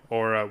about you?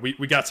 Or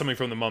we got something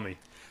from the Mummy.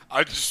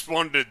 I just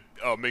wanted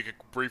to make a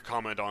brief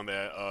comment on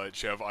that,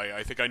 Chev.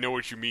 I think I know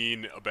what you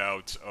mean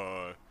about...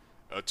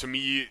 to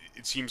me,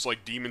 it seems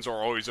like demons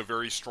are always a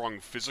very strong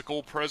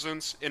physical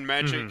presence in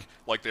Magic.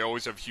 Mm-hmm. Like, they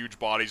always have huge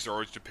bodies. They're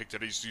always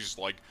depicted as these,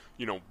 like,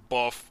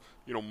 buff,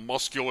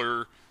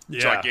 muscular,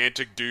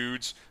 gigantic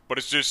dudes. But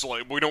it's just,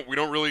 like, we don't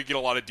really get a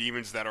lot of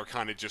demons that are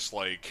kind of just,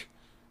 like,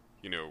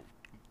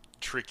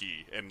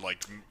 tricky and,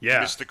 like,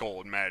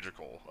 mystical and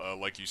magical.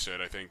 Like you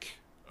said, I think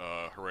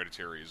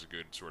Hereditary is a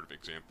good sort of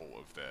example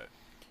of that,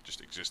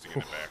 just existing in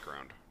the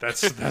background.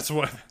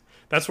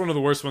 That's one of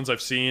the worst ones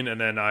I've seen. And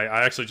then I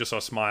actually just saw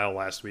Smile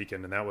last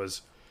weekend, and that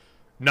was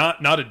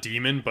not a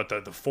demon, but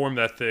the form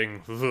of that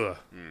thing.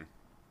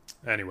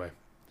 Anyway,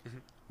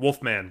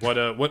 Wolfman, what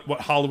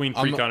Halloween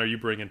precon are you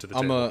bringing to the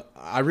table?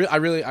 I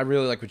really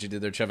like what you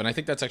did there, Chev, and I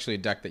think that's actually a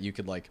deck that you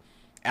could like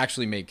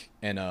actually make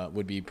and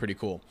would be pretty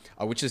cool.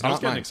 Which is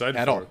not mine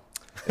at all.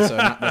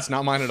 That's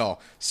not mine at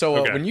all.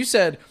 So when you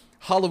said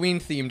Halloween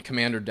themed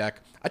commander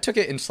deck, I took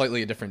it in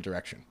slightly a different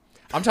direction.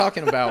 I'm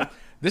talking about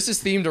this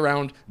is themed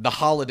around the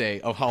holiday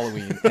of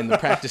Halloween and the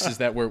practices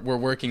that we're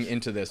working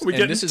into this.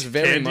 And this is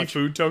very much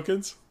food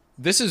tokens.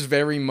 This is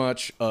very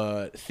much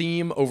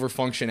theme over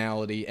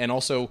functionality, and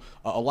also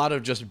a lot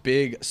of just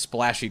big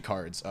splashy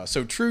cards.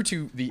 So true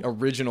to the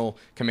original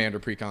Commander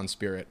Precon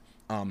spirit.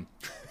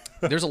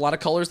 There's a lot of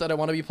colors that I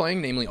want to be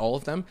playing, namely all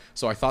of them.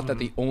 So I thought that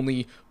the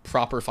only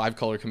proper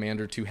 5-color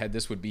commander to head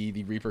this would be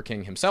the Reaper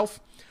King himself.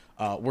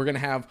 We're going to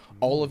have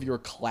all of your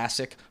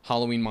classic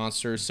Halloween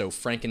monsters. So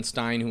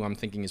Frankenstein, who I'm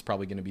thinking is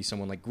probably going to be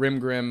someone like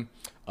Grim.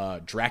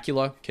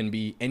 Dracula can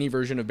be any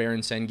version of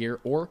Baron Sengir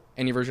or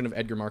any version of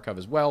Edgar Markov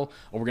as well.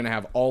 We're going to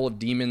have all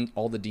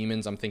the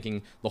demons. I'm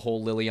thinking the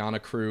whole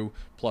Liliana crew.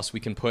 Plus, we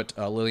can put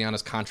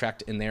Liliana's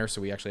contract in there,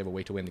 so we actually have a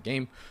way to win the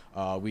game.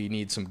 We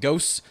need some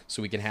ghosts,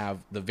 so we can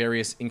have the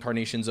various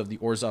incarnations of the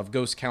Orzhov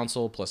Ghost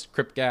Council plus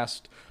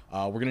Cryptghast.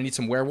 We're gonna need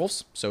some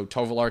werewolves, so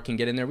Tovalar can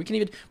get in there. We can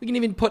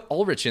even put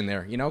Ulrich in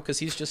there, because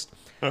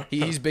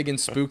he's big and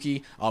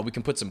spooky. We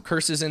can put some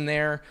curses in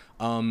there,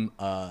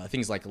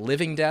 things like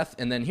Living Death,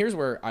 and then here's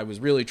where I was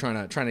really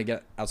trying to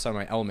get outside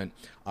my element.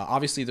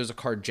 Obviously, there's a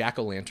card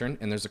Jack-o'-lantern,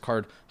 and there's a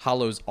card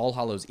All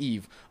Hallows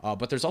Eve,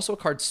 but there's also a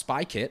card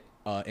Spy Kit.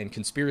 And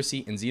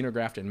Conspiracy and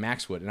Xenograph and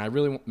Maxwood,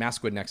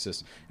 Maskwood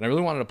Nexus, and I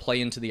really wanted to play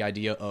into the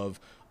idea of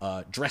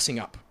dressing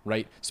up,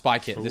 right? Spy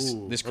Kit.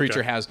 This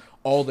creature has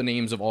all the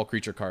names of all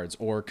creature cards,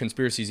 or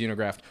Conspiracy,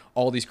 Xenograph.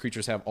 All these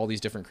creatures have all these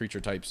different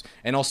creature types,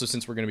 and also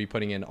since we're going to be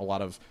putting in a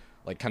lot of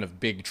like kind of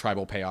big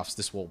tribal payoffs,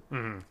 this will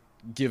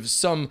give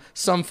some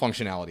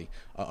functionality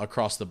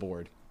across the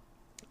board.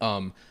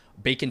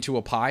 Bake into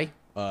a pie.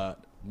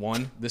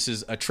 This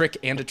is a trick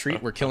and a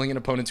treat. We're killing an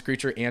opponent's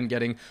creature and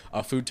getting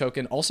a food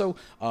token. Also,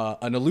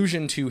 an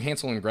allusion to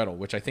Hansel and Gretel,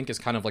 which I think is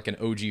kind of like an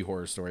OG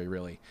horror story,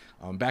 really.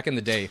 Back in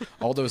the day,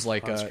 all those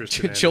like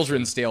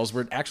children's tales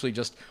were actually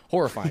just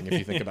horrifying if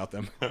you think about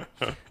them.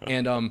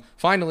 And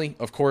finally,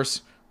 of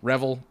course,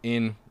 revel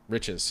in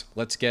riches.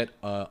 Let's get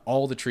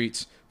all the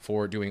treats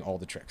for doing all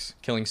the tricks,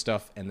 killing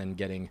stuff, and then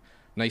getting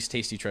nice,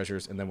 tasty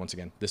treasures. And then once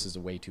again, this is a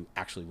way to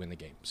actually win the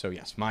game. So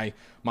yes, my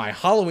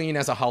Halloween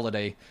as a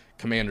holiday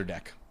commander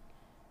deck.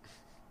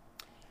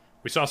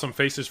 We saw some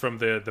faces from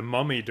the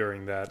mummy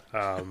during that.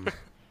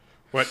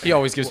 What he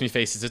always gives me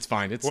faces. It's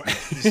fine. It's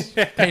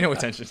pay no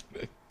attention.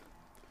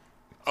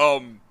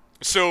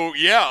 So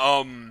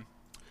yeah.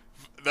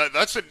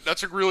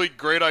 That's a really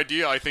great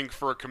idea, I think,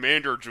 for a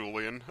commander,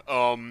 Julian.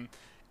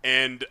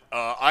 And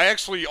I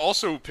actually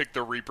also picked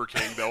the Reaper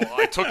King, though.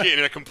 I took it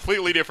in a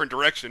completely different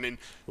direction. And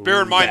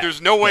bear in mind,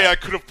 there's no way I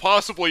could have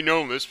possibly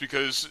known this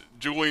because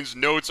Julian's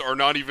notes are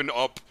not even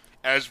up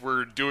as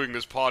we're doing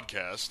this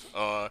podcast.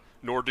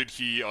 Nor did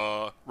he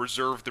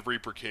reserve the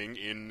Reaper King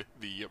in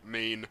the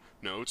main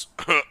notes.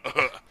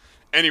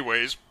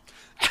 Anyways.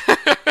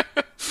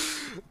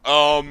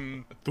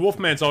 The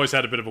Wolfman's always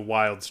had a bit of a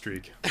wild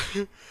streak.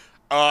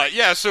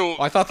 Yeah, so...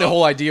 I thought the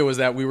whole idea was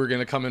that we were going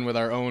to come in with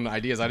our own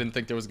ideas. I didn't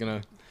think there was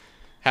going to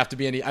have to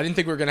be any... I didn't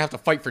think we were going to have to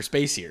fight for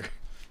space here.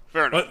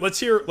 Fair enough. Let's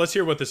hear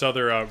what this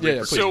other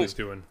Reaper King is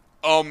doing.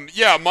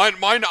 Yeah, mine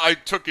I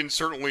took in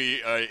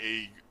certainly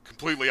a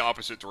completely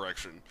opposite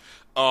direction.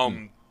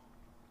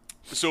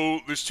 So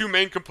there's two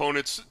main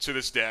components to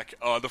this deck.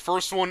 The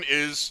first one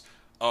is...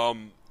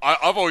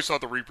 I've always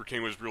thought the Reaper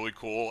King was really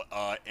cool,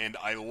 and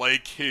I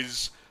like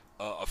his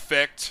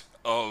effect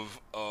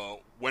of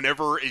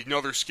whenever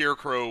another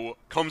Scarecrow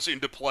comes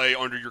into play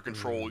under your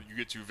control, you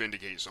get to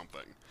vindicate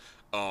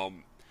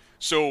something.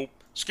 So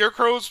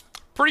Scarecrow's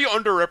pretty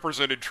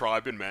underrepresented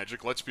tribe in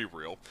Magic, let's be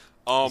real.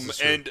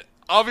 And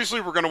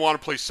obviously we're going to want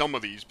to play some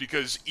of these,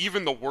 because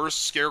even the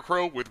worst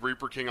Scarecrow with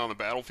Reaper King on the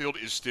battlefield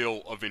is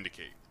still a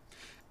vindicate.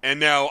 And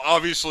now,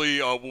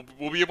 obviously,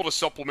 we'll be able to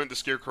supplement the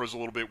Scarecrows a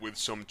little bit with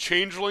some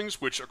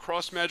Changelings, which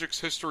across Magic's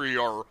history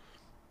are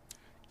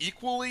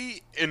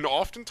equally and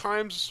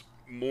oftentimes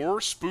more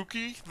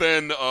spooky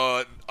than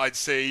I'd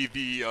say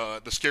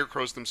the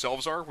Scarecrows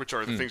themselves are, which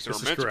are the things that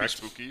are meant to be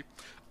spooky.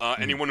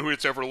 Anyone who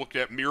has ever looked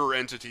at Mirror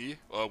Entity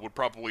would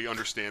probably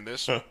understand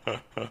this.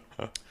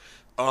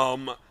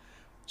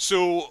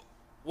 So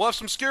we'll have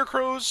some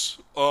Scarecrows,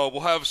 we'll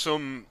have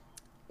some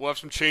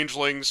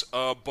Changelings,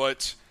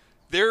 but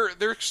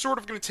they're sort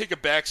of going to take a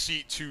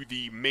backseat to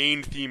the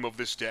main theme of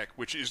this deck,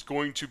 which is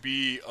going to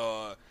be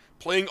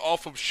playing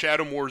off of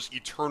Shadowmoor's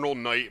Eternal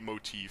Night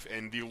motif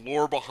and the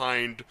lore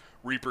behind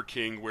Reaper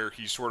King, where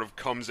he sort of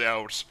comes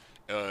out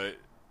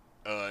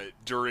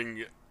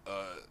during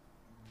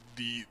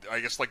the, I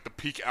guess, like the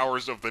peak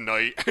hours of the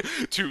night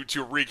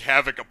to wreak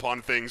havoc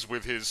upon things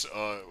with his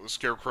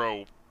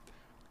Scarecrow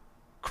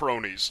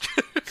cronies.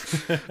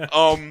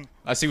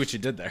 I see what you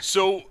did there.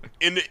 So,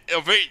 in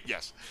a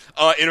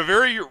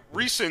very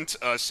recent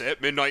set,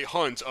 Midnight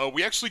Hunt,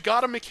 we actually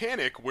got a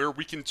mechanic where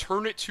we can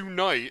turn it to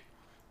night,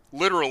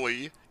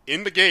 literally,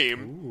 in the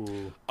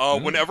game,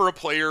 whenever a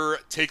player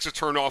takes a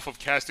turn off of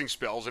casting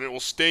spells, and it will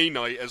stay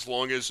night as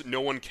long as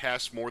no one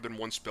casts more than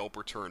one spell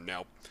per turn.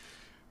 Now,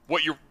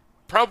 what you're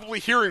probably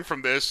hearing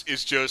from this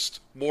is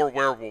just more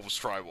Werewolves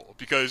Tribal,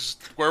 because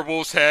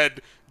Werewolves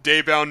had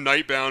Daybound,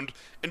 Nightbound,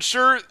 and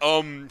sure,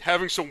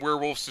 having some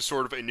werewolves to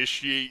sort of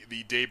initiate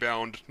the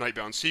Daybound,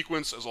 Nightbound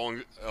sequence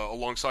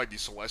alongside the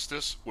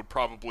Celestis would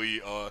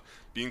probably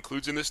be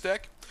included in this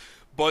deck.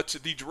 But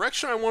the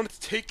direction I wanted to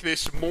take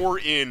this more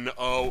in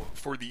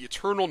for the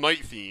Eternal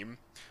Night theme,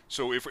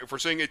 so if we're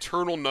saying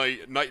Eternal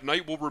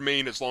Night will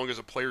remain as long as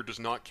a player does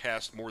not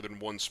cast more than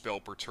one spell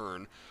per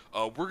turn,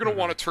 we're going to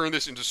want to turn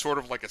this into sort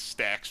of like a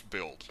stacks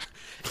build.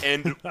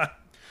 And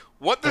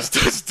what this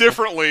does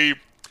differently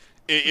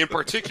in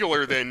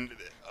particular, then,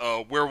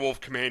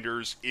 Werewolf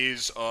Commanders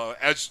is,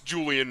 as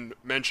Julian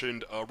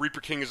mentioned,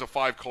 Reaper King is a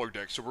 5-color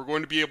deck, so we're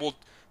going to be able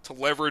to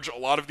leverage a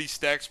lot of these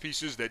stacks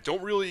pieces that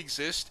don't really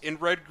exist in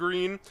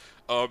red-green.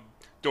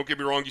 Don't get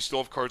me wrong, you still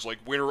have cards like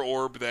Winter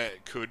Orb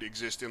that could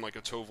exist in like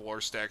a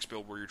Tovolar stacks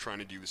build where you're trying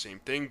to do the same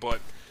thing, but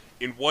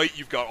in white,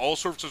 you've got all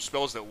sorts of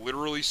spells that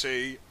literally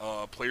say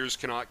players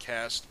cannot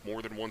cast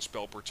more than one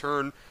spell per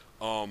turn.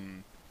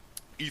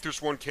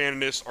 Aethersworn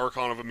Canonist,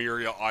 Archon of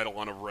Emeria,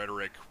 Eidolon of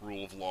Rhetoric,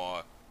 Rule of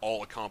Law,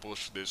 all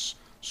accomplish this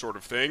sort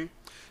of thing.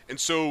 And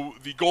so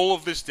the goal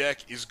of this deck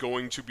is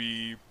going to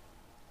be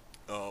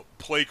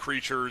play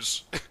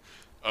creatures,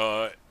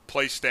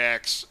 play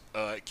stacks,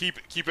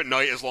 keep at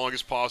night as long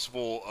as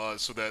possible,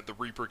 so that the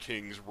Reaper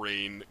King's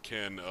reign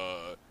can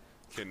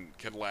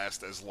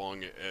last as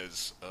long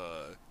as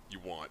you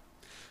want.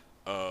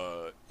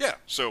 Yeah,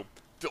 so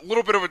a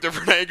little bit of a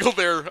different angle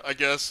there, I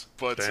guess,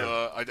 but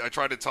I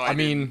try to tie it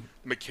in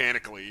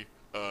mechanically.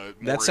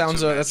 That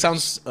sounds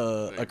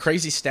a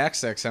crazy stack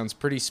deck sounds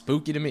pretty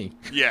spooky to me.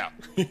 Yeah.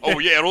 Oh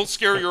yeah, it'll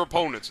scare your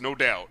opponents, no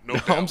doubt. No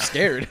doubt. I'm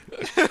scared.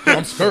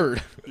 I'm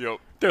scared. Yep.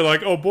 They're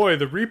like, oh boy,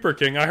 the Reaper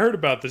King. I heard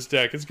about this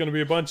deck. It's going to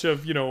be a bunch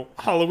of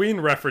Halloween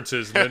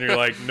references. And then you're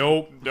like,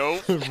 nope.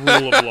 Nope.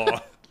 Rule of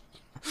law.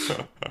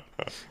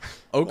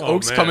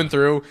 Oak's coming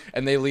through,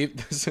 and they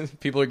leave.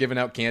 People are giving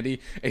out candy,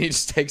 and he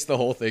just takes the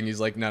whole thing. He's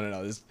like,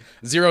 no. This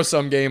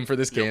zero-sum game for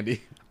this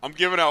candy. I'm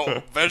giving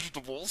out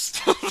vegetables.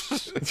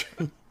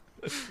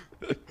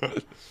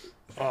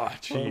 Oh,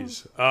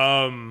 jeez.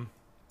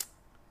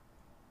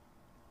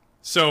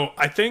 So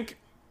I think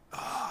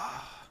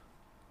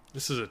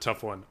this is a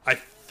tough one. I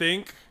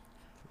think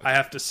I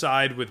have to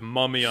side with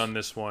Mummy on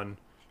this one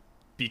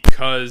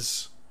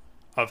because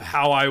of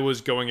how I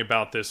was going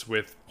about this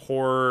with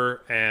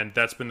horror, and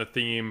that's been the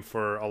theme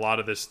for a lot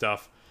of this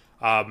stuff.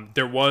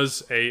 There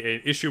was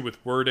an issue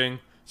with wording,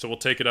 so we'll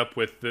take it up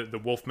with the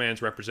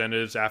Wolfman's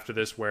representatives after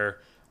this, where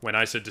when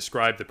I said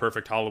describe the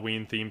perfect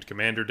Halloween-themed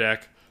commander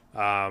deck,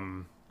 I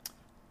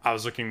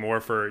was looking more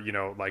for,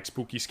 like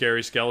spooky,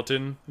 scary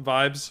skeleton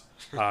vibes,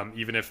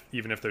 even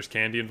if there's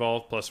candy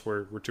involved, plus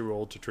we're too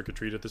old to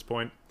trick-or-treat at this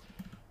point.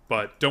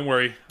 But don't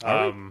worry.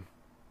 Well,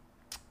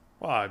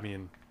 I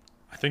mean,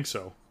 I think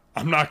so.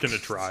 I'm not going to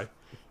try.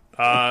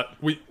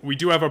 We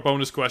do have our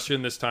bonus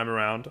question this time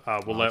around. I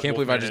can't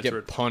believe I just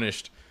get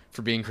punished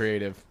for being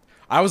creative.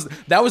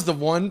 That was the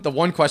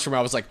one question where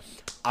I was like,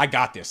 I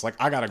got this. Like,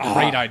 I got a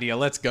great idea.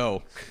 Let's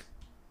go.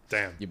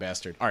 Damn, you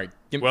bastard. All right.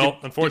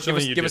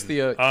 Unfortunately, give us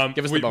the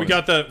bonus. We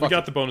got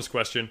the bonus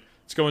question.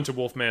 Let's go into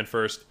Wolfman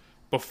first.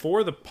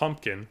 Before the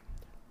pumpkin,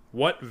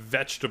 what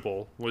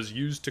vegetable was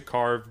used to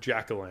carve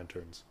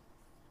jack-o'-lanterns?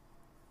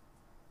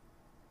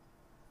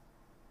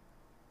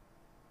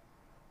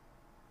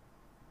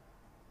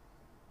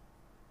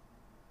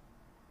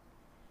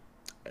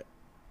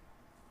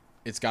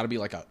 It's got to be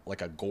like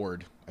a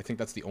gourd. I think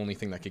that's the only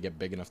thing that could get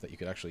big enough that you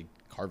could actually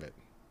carve it.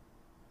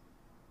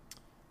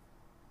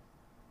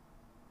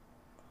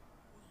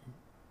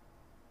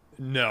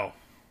 No.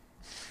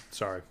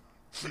 Sorry.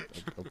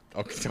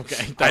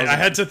 Okay. I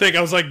had to think.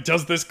 I was like,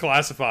 does this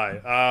classify?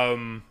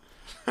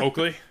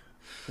 Oakley,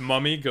 the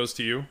Mummy goes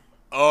to you.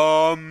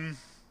 I'm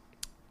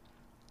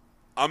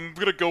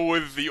gonna go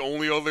with the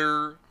only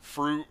other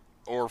fruit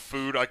or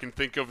food I can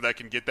think of that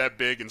can get that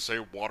big and say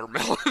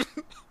watermelon.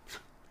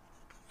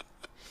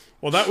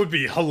 Well, that would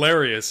be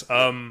hilarious.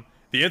 The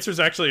answer is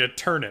actually a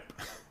turnip.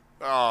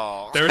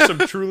 Oh. There are some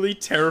truly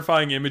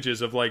terrifying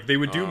images of, like, they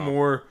would do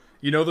more...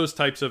 those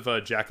types of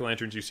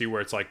jack-o'-lanterns you see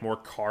where it's, like, more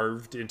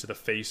carved into the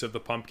face of the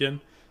pumpkin,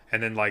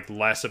 and then, like,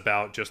 less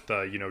about just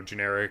the,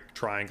 generic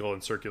triangle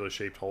and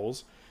circular-shaped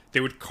holes?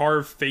 They would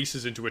carve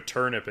faces into a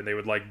turnip, and they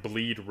would, like,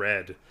 bleed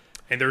red.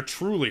 And they're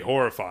truly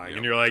horrifying. Yep.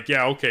 And you're like,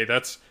 yeah, okay,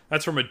 that's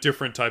from a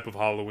different type of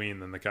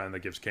Halloween than the kind that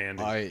gives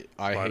candy. I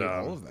hate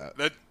all of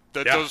that.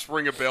 That does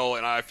ring a bell,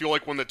 and I feel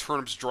like when the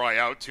turnips dry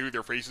out, too,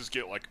 their faces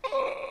get like,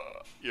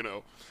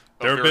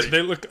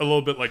 They look a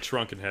little bit like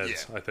shrunken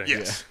heads, I think.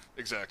 Yes,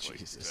 exactly.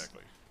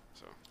 Exactly.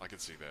 So, I can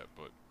see that,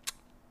 but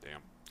damn.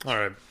 All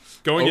right.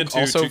 Going into...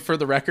 Also, for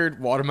the record,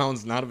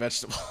 watermelon's not a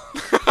vegetable.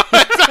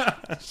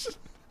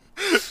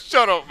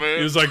 Shut up, man.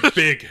 It was like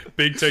big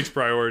takes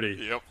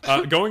priority.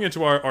 Yep. Going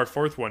into our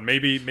fourth one,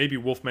 maybe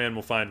Wolfman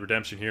will find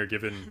redemption here,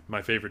 given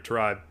my favorite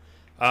tribe.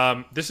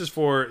 This is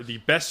for the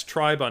best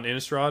tribe on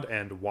Innistrad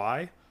and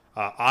why.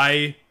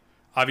 I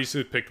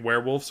obviously picked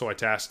werewolf, so I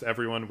tasked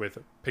everyone with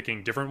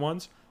picking different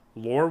ones.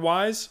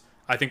 Lore-wise,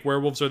 I think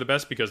werewolves are the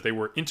best because they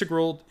were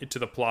integral to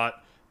the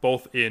plot,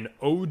 both in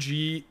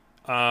OG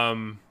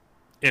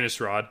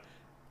Innistrad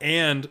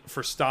and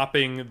for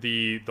stopping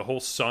the whole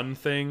sun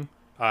thing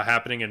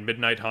happening in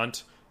Midnight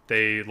Hunt.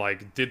 They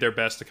did their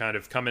best to kind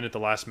of come in at the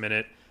last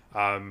minute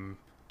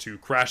to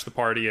crash the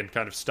party and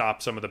kind of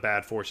stop some of the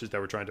bad forces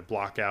that were trying to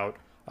block out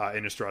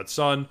Innistrad's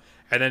sun.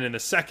 And then in the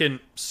second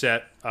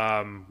set,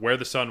 where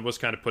the sun was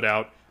kind of put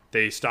out,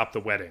 they stopped the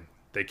wedding.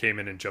 They came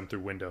in and jumped through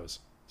windows.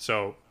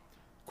 So,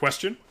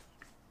 question?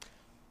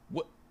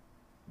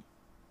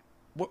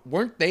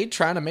 weren't they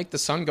trying to make the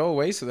sun go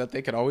away so that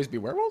they could always be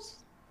werewolves?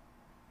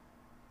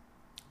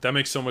 That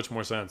makes so much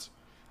more sense.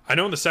 I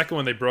know in the second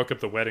one they broke up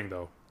the wedding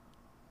though.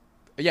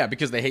 Yeah,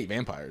 because they hate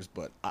vampires,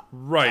 but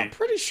right. I'm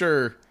pretty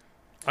sure.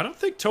 I don't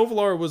think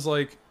Tovalar was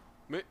like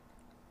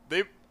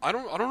I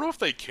don't know if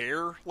they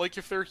care, like,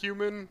 if they're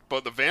human,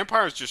 but the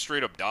vampires just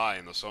straight up die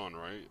in the sun,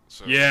 right?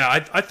 So.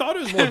 Yeah, I thought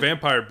it was more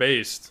vampire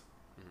based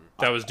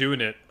that was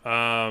doing it.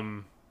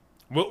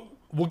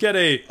 We'll get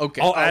a.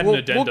 Okay, I'll add an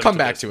addendum. We'll come to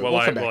back this to it. while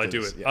I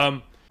do this, it. yeah.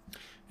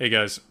 Hey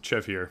guys,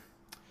 Chev here.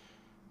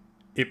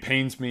 It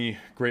pains me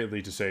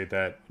greatly to say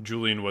that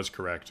Julian was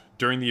correct.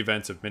 During the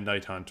events of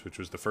Midnight Hunt, which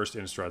was the first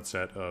Innistrad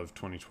set of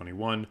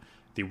 2021,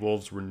 the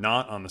wolves were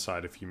not on the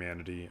side of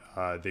humanity.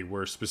 They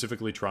were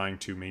specifically trying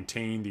to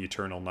maintain the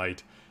Eternal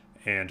Night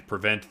and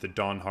prevent the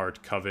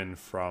Dawnheart Coven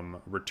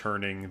from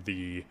returning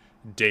the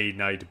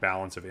day-night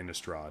balance of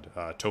Innistrad.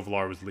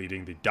 Tovalar was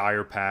leading the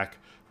Dire Pack,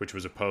 which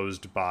was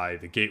opposed by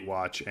the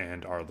Gatewatch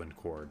and Arlen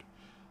Cord.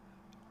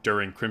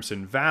 During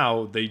Crimson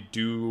Vow, they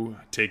do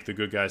take the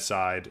good guy's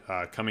side,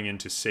 coming in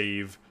to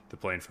save the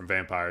plane from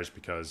vampires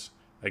because,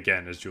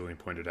 again, as Julian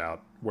pointed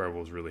out,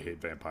 werewolves really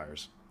hate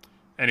vampires.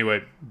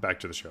 Anyway, back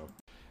to the show.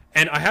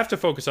 And I have to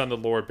focus on the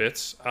lore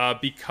bits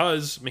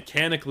because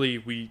mechanically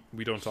we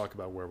don't talk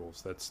about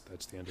werewolves. That's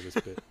the end of this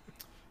bit.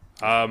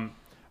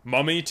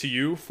 Mummy, to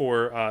you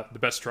for the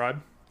best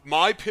tribe.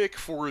 My pick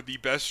for the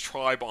best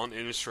tribe on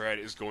Innistrad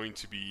is going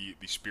to be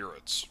the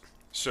Spirits.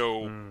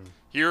 So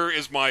here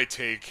is my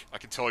take. I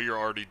can tell you're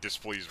already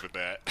displeased with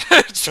that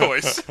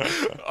choice.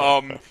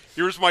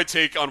 Here's my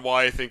take on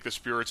why I think the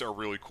Spirits are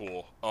really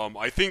cool.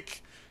 I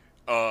think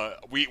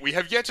we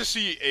have yet to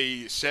see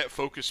a set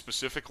focused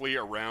specifically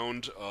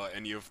around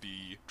any of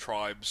the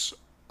tribes,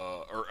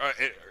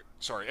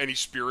 any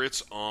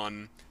spirits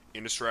on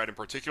Innistrad in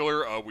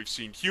particular. We've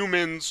seen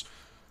humans,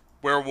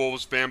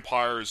 werewolves,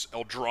 vampires,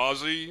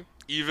 Eldrazi,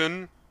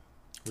 even.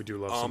 We do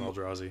love some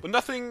Eldrazi. But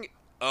nothing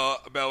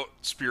about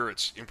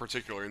spirits in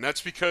particular, and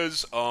that's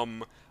because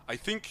I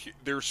think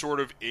they're sort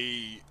of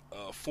a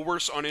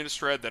force on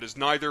Innistrad that is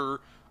neither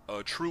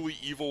truly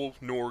evil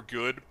nor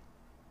good.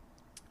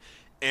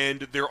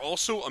 And they're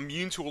also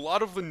immune to a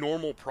lot of the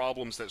normal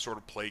problems that sort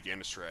of plague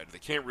Innistrad. They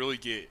can't really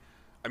get...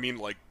 I mean,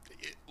 like,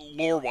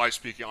 lore-wise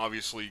speaking,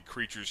 obviously,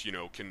 creatures,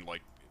 can,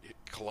 like,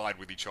 collide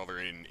with each other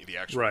in the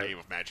actual game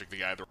of Magic the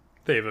Gathering.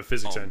 They have a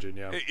physics engine,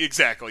 yeah.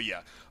 Exactly,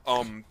 yeah.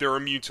 They're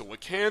immune to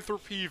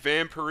lycanthropy,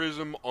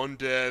 vampirism,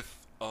 undeath,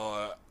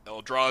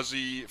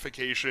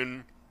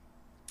 Eldrazification,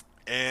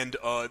 and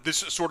this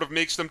sort of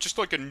makes them just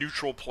like a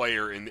neutral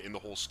player in the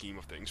whole scheme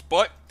of things.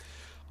 But...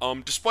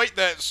 despite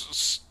that,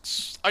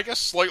 I guess,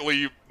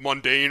 slightly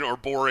mundane or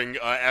boring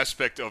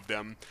aspect of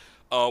them,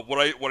 what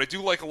I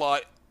do like a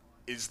lot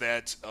is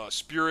that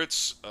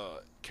spirits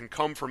can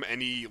come from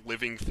any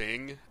living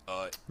thing,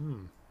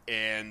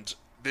 and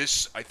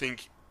this, I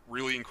think,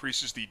 really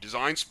increases the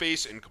design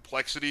space and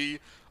complexity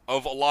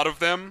of a lot of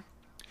them,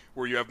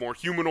 where you have more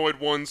humanoid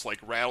ones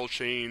like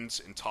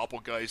Rattlechains and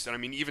Topplegeist. And I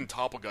mean, even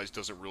Topplegeist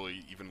doesn't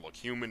really even look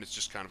human. It's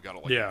just kind of got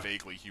a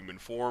vaguely human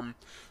form,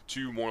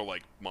 to more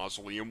like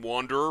Mausoleum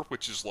Wanderer,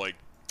 which is like,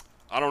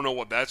 I don't know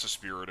what that's a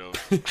spirit of.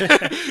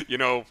 You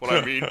know what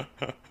I mean?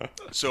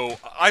 So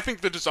I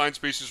think the design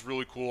space is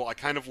really cool. I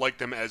kind of like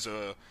them as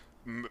a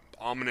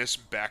ominous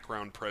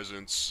background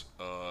presence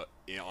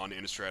on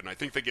Innistrad, and I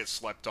think they get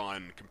slept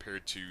on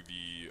compared to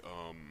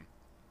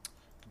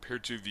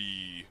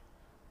the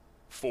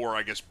four,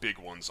 I guess, big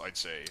ones, I'd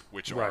say,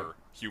 which are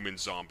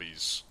humans,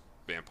 zombies,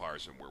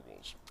 vampires, and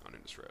werewolves on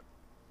Innistrad.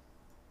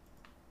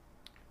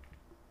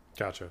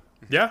 Gotcha.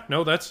 Yeah,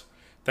 no, that's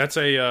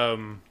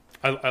a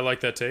I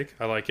like that take.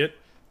 I like it.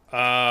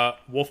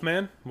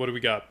 Wolfman, what do we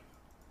got?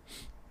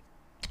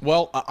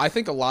 Well, I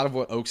think a lot of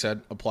what Oak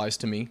said applies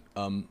to me.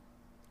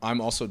 I'm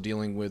also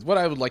dealing with what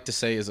I would like to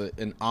say is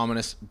an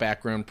ominous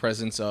background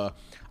presence.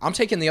 I'm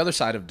taking the other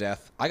side of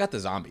death. I got the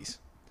zombies.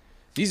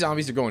 These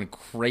zombies are going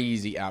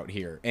crazy out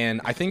here.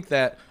 And I think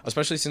that,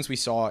 especially since we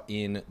saw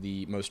in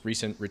the most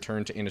recent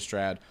return to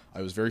Innistrad,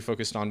 I was very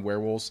focused on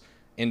werewolves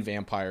and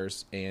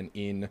vampires. And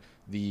in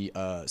the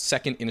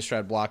second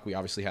Innistrad block, we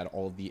obviously had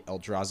all of the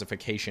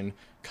Eldrazification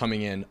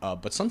coming in.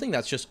 But something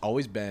that's just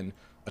always been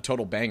a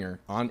total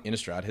banger on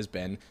Innistrad has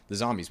been the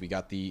zombies. We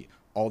got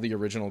all the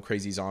original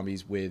crazy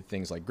zombies with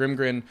things like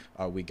Grimgrin.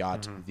 We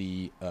got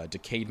the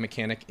Decayed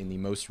mechanic in the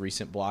most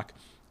recent block.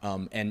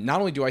 And not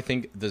only do I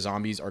think the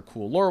zombies are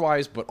cool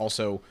lore-wise, but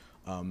also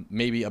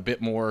maybe a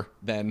bit more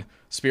than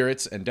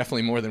spirits and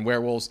definitely more than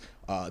werewolves.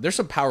 There's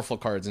some powerful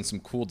cards and some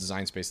cool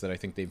design space that I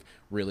think they've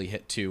really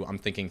hit too. I'm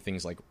thinking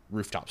things like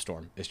Rooftop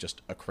Storm is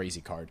just a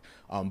crazy card.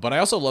 But I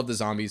also love the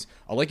zombies.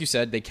 Like you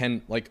said, they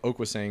can, like Oak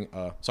was saying,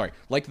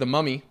 like the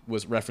Mummy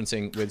was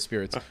referencing with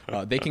spirits,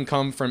 they can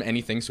come from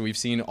anything. So we've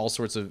seen all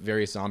sorts of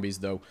various zombies,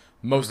 though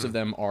most of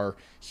them are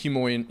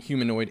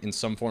humanoid in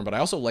some form. But I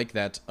also like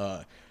that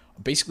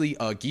basically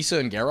Gisa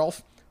and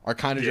Geralf are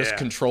kind of just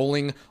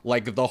controlling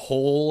like the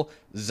whole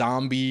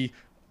zombie.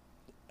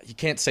 You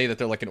can't say that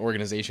they're like an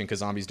organization because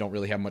zombies don't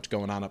really have much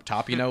going on up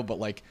top, but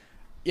like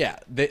Yeah,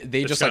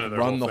 they just kind like of their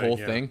run the whole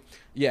yeah. thing.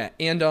 Yeah,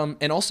 and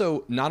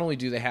also not only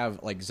do they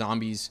have like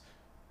zombies,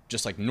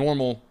 just like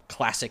normal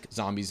classic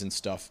zombies and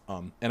stuff.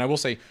 And I will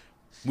say,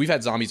 we've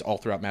had zombies all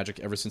throughout Magic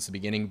ever since the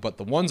beginning, but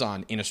the ones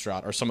on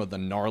Innistrad are some of the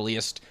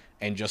gnarliest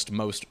and just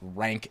most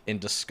rank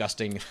and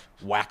disgusting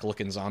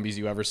whack-looking zombies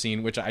you ever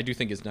seen, which I do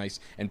think is nice.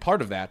 And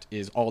part of that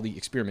is all the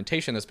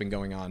experimentation that's been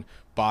going on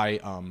by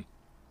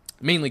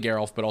mainly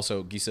Geralf, but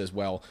also Gisa as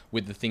well,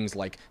 with the things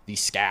like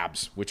these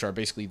scabs, which are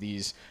basically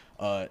these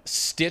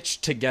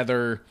stitched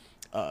together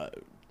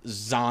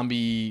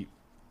zombie,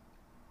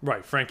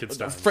 right,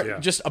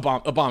 Frankenstein, just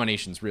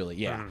abominations, really.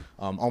 Yeah,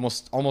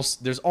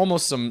 almost. There's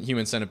almost some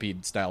human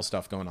centipede style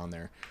stuff going on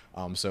there.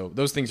 So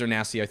those things are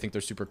nasty. I think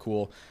they're super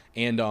cool.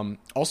 And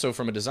also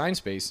from a design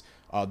space,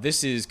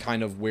 this is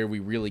kind of where we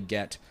really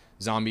get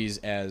zombies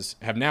as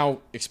have now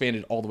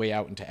expanded all the way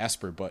out into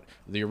Esper. But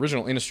the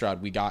original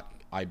Innistrad, we got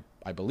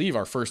I believe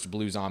our first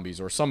blue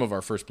zombies, or some of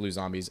our first blue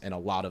zombies, and a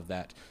lot of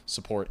that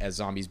support as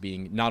zombies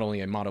being not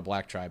only a mono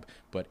black tribe,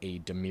 but a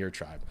Dimir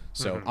tribe.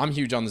 So I'm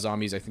huge on the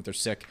zombies. I think they're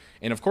sick.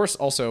 And of course,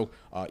 also,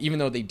 even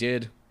though they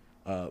did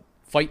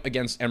fight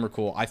against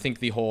Emrakul, I think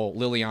the whole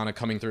Liliana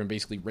coming through and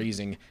basically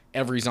raising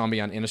every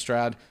zombie on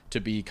Innistrad to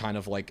be kind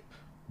of like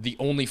the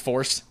only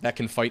force that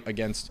can fight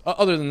against,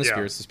 other than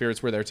the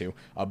spirits were there too,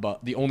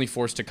 but the only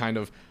force to kind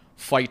of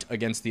fight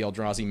against the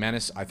Eldrazi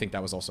menace, I think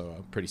that was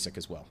also pretty sick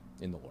as well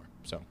in the lore.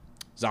 So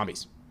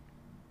zombies.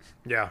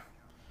 Yeah.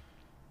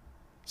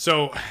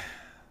 So,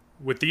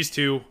 with these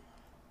two,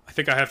 I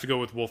think I have to go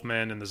with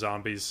Wolfman and the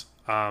zombies.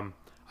 I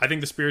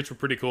think the spirits were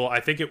pretty cool. I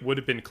think it would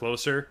have been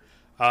closer,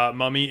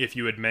 Mummy, if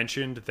you had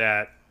mentioned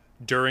that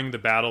during the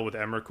battle with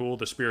Emrakul,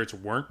 the spirits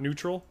weren't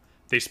neutral.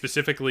 They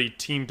specifically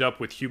teamed up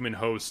with human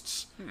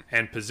hosts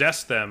and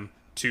possessed them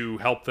to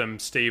help them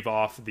stave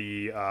off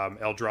the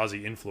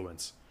Eldrazi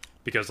influence.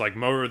 Because, like,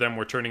 more of them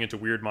were turning into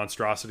weird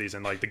monstrosities,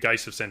 and, like, the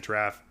Geist of Saint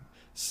Draft,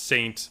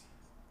 Saint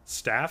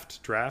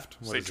Draft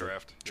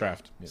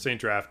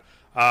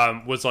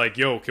was like,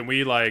 yo, can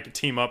we like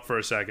team up for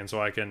a second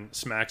so I can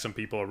smack some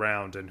people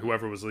around? And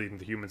whoever was leading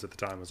the humans at the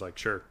time was like,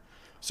 sure.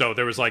 So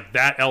there was like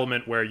that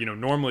element where, you know,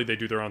 normally they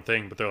do their own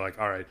thing, but they're like,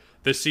 all right,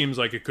 this seems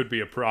like it could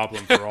be a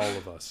problem for all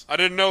of us. I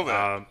didn't know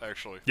that,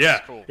 actually.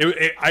 Yeah. Cool.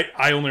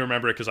 I only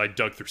remember it because I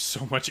dug through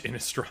so much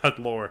Innistrad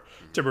lore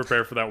to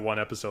prepare for that one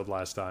episode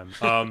last time.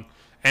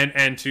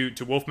 And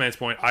to Wolfman's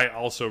point, I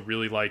also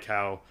really like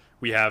how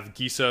we have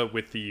Gisa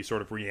with the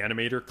sort of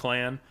Reanimator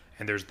clan,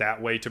 and there's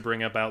that way to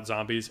bring about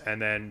zombies, and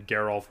then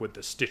Geralf with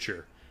the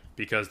Stitcher,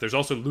 because there's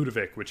also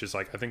Ludovic, which is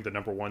like I think the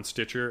number one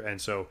Stitcher,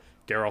 and so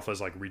Geralf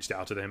has like reached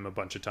out to him a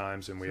bunch of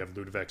times, and we have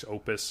Ludovic's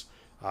Opus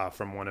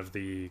from one of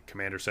the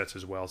commander sets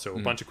as well. So a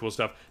bunch of cool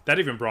stuff that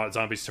even brought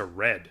zombies to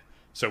red.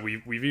 So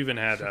we've even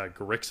had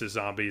Grixis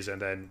zombies,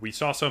 and then we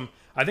saw some.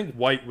 I think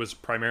white was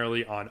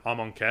primarily on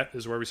Amonkhet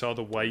is where we saw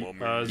the white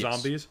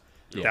zombies.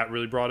 Yeah. That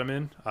really brought them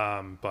in.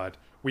 But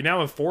we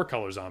now have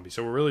 4-color zombies,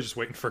 so we're really just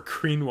waiting for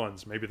green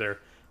ones. Maybe they're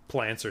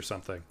plants or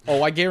something.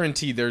 Oh, I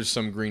guarantee there's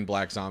some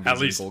green-black zombies. At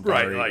least, in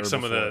Golgari, right? Like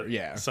some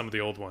of the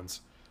old ones.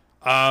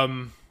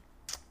 I'm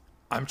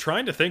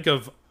trying to think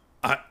of.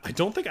 I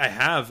don't think I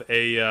have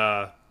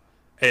an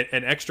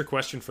extra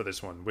question for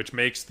this one, which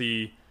makes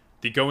the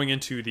going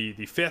into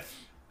the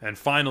fifth and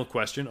final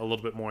question a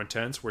little bit more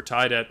intense. We're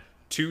tied at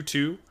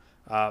 2-2,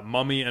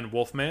 Mummy and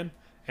Wolfman,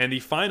 and the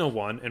final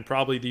one, and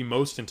probably the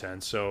most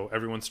intense. So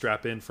everyone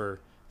strap in for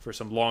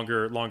some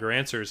longer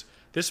answers.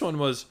 This one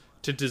was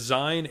to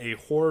design a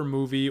horror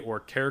movie or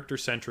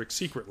character-centric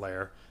secret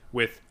lair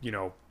with,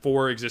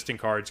 4 existing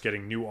cards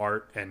getting new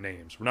art and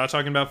names. We're not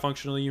talking about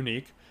functionally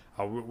unique.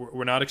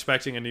 We're not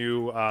expecting a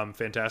new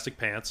Fantastic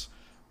Pants,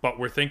 but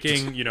we're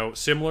thinking,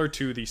 similar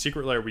to the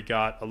secret lair we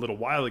got a little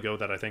while ago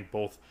that I think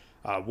both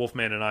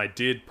Wolfman and I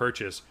did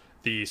purchase,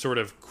 the sort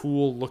of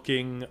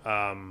cool-looking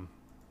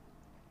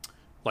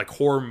like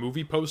horror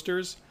movie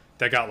posters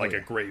that got like a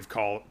grave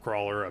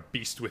crawler, a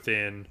beast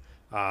within.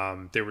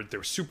 They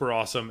were super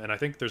awesome, and I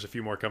think there's a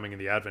few more coming in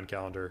the advent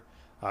calendar,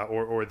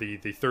 or the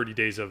 30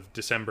 days of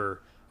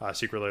December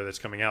secret lair that's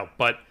coming out.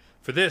 But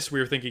for this, we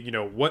were thinking,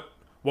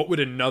 what would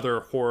another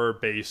horror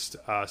based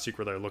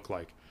secret lair look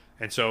like?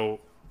 And so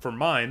for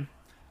mine,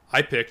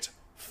 I picked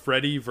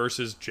Freddy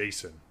versus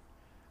Jason.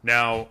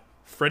 Now,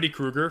 Freddy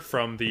Krueger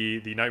from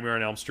the Nightmare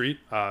on Elm Street,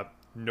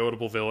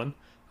 notable villain.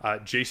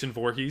 Jason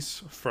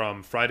Voorhees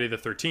from Friday the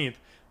 13th.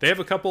 They have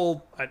a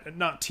couple,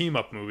 not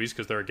team-up movies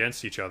because they're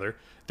against each other.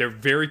 They're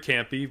very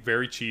campy,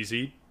 very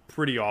cheesy,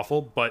 pretty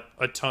awful, but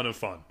a ton of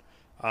fun.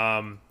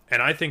 And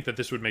I think that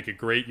this would make a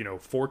great,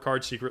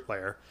 4-card secret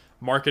lair.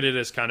 Marketed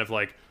as kind of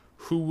like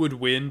who would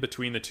win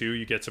between the two.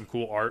 You get some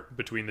cool art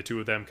between the two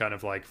of them kind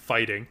of like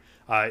fighting.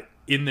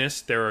 In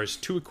this, there is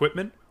 2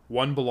 equipment,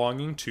 one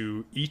belonging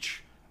to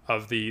each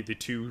of the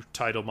 2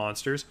 title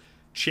monsters.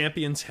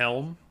 Champion's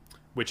Helm,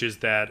 which is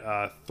that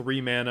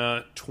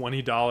 3-mana,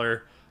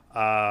 $20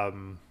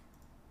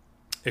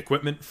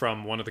 equipment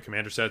from one of the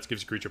commander sets,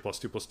 gives a creature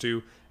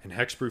 +2/+2, and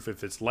hexproof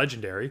if it's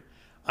legendary.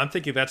 I'm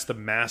thinking that's the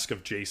mask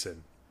of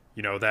Jason.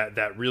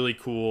 That really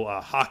cool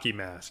hockey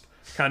mask.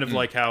 Kind of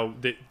like how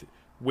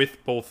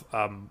with both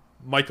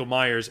Michael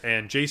Myers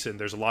and Jason,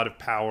 there's a lot of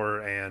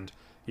power and,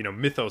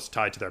 mythos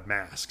tied to their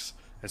masks.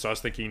 And so I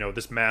was thinking,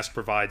 this mask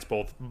provides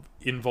both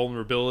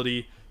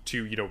invulnerability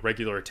to,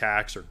 regular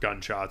attacks or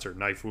gunshots or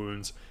knife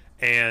wounds,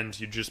 and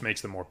it just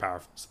makes them more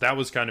powerful. So that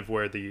was kind of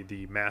where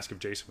the mask of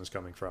Jason was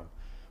coming from.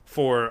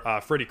 For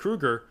Freddy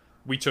Krueger,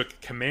 we took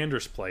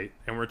Commander's Plate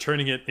and we're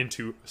turning it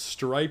into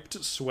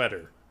Striped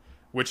Sweater,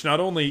 which not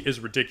only is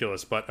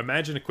ridiculous, but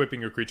imagine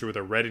equipping your creature with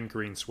a red and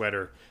green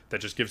sweater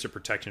that just gives it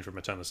protection from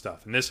a ton of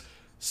stuff. And this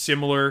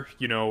similar,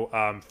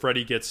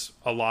 Freddy gets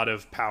a lot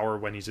of power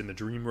when he's in the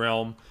dream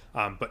realm,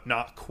 but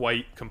not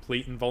quite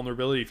complete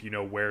invulnerability if you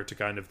know where to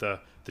kind of the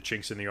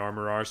chinks in the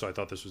armor are. So I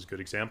thought this was a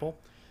good example.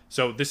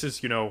 So this is,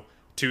 to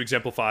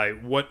exemplify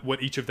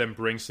what each of them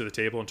brings to the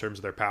table in terms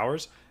of their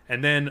powers.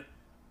 And then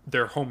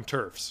their home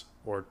turfs,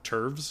 or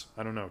turfs.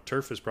 I don't know.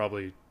 Turf is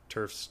probably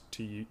turfs,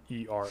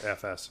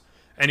 Terfs.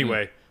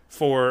 Anyway,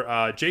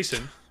 for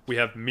Jason, we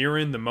have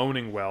Mirren the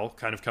Moaning Well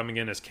kind of coming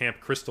in as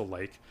Camp Crystal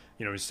Lake.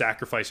 You're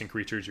sacrificing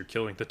creatures, you're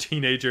killing the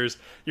teenagers,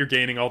 you're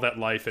gaining all that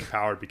life and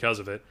power because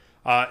of it.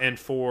 And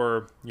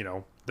for,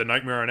 the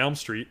Nightmare on Elm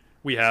Street,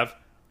 we have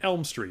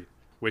Elm Street,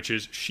 which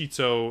is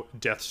Shizo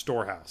Death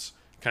Storehouse,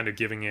 kind of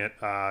giving it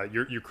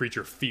your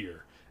creature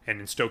fear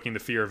and stoking the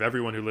fear of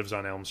everyone who lives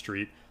on Elm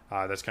Street.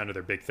 That's kind of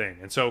their big thing.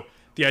 And so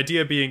the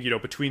idea being,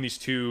 between these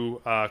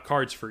two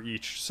cards for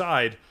each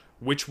side,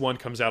 which one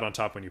comes out on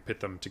top when you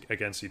pit them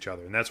against each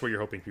other. And that's what you're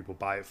hoping people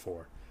buy it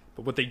for.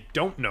 But what they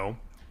don't know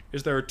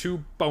is there are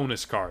two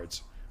bonus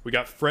cards. We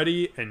got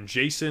Freddy and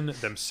Jason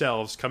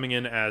themselves coming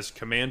in as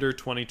Commander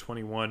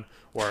 2021,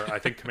 or I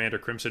think Commander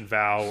Crimson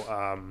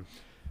Vow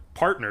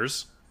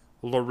partners,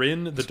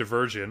 Lorin the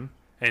Diversion,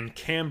 and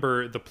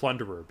Camber the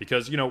Plunderer.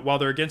 Because, while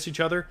they're against each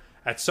other,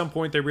 at some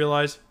point they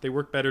realize they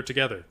work better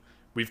together.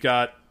 We've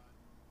got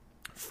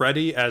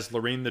Freddy as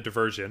Lorin the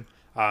Diversion,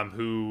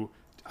 who...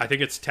 I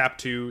think it's tap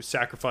 2,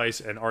 sacrifice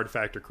an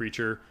artifact or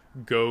creature,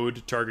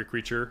 goad target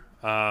creature.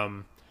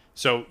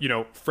 So,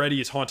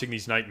 Freddy is haunting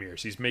these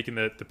nightmares. He's making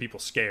the people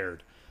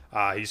scared.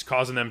 He's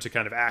causing them to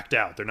kind of act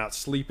out. They're not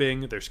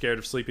sleeping. They're scared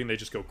of sleeping. They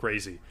just go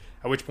crazy.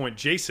 At which point,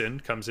 Jason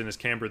comes in as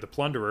Camber the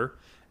Plunderer.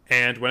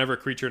 And whenever a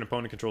creature an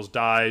opponent controls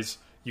dies,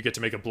 you get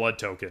to make a blood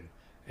token.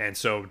 And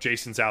so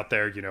Jason's out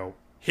there,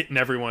 hitting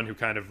everyone who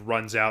kind of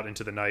runs out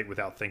into the night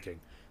without thinking.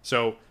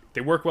 So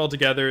they work well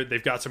together.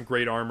 They've got some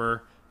great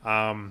armor.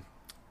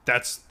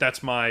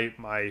 That's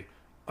my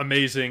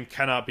amazing,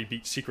 cannot be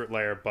beat secret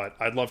lair, but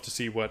I'd love to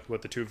see what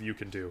the two of you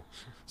can do.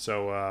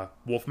 So,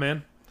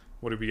 Wolfman,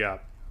 what do we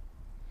got?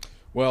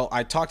 Well,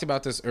 I talked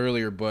about this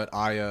earlier, but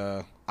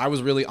I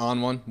was really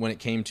on one when it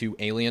came to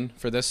Alien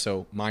for this,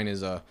 so mine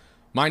is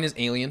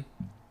Alien.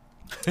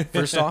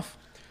 First off,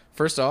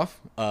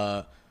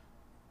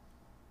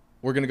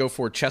 we're going to go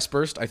for Chest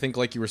Burst. I think,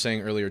 like you were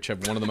saying earlier,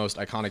 Chev, one of the most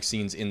iconic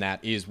scenes in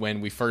that is when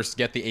we first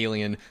get the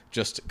alien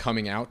just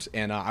coming out.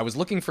 And I was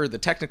looking for the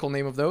technical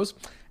name of those,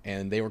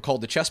 and they were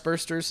called the Chest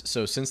Bursters.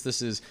 So since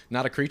this is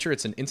not a creature,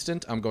 it's an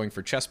instant, I'm going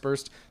for Chest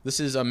Burst. This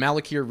is a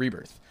Malakir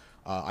Rebirth.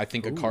 I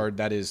think a card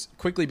that is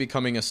quickly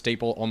becoming a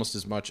staple almost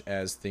as much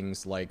as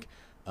things like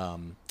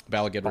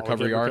Balagad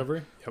Recovery are,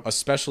 yep.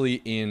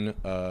 especially in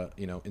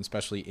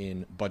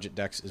budget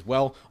decks as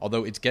well.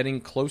 Although it's getting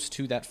close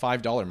to that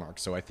 $5 mark,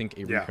 so I think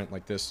a reprint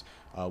like this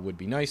would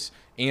be nice.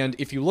 And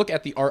if you look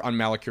at the art on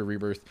Malakir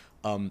Rebirth,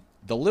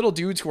 the little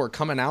dudes who are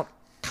coming out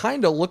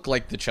kind of look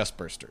like the Chest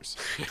Bursters.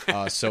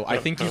 So I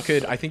think you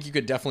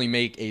could definitely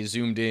make a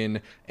zoomed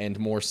in and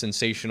more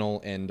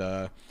sensational and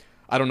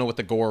I don't know what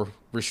the gore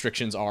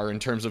restrictions are in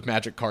terms of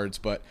Magic cards,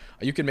 but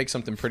you can make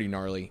something pretty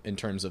gnarly in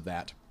terms of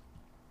that.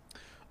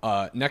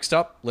 Next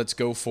up, let's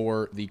go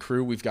for the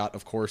crew. We've got,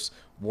 of course,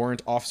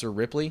 Warrant Officer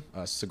Ripley,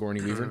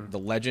 Sigourney Weaver, the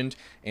legend.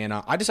 And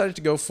I decided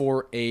to go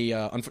for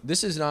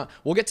this is not...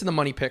 We'll get to the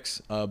money picks,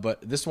 but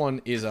this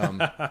one is...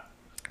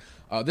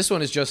 this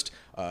one is just...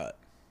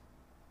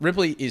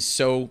 Ripley is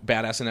so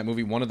badass in that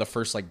movie. One of the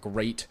first,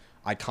 great,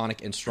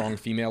 iconic, and strong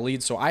female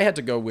leads. So I had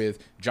to go with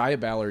Jaya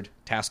Ballard,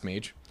 Task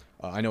Mage.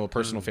 I know a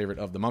personal favorite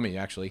of The Mummy,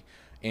 actually.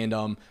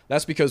 And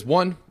that's because,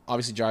 one,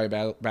 obviously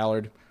Jaya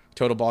Ballard...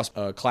 Total Boss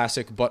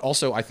classic, but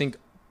also I think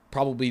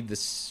probably the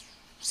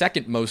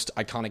second most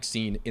iconic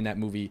scene in that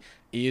movie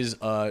is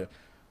Warrant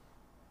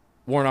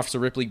Officer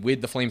Ripley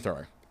with the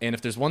flamethrower. And if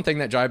there's one thing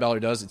that Jaya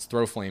Ballard does, it's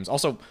throw flames.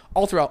 Also,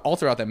 all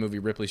throughout that movie,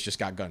 Ripley's just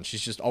got guns.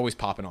 She's just always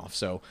popping off.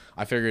 So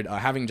I figured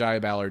having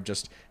Jaya Ballard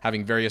just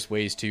having various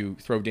ways to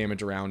throw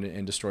damage around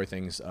and destroy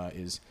things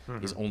is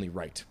only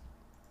right.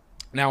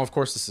 Now, of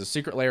course, this is a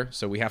secret lair,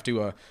 so we have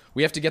to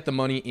get the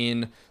money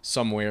in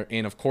somewhere.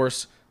 And of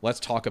course, let's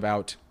talk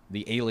about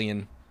the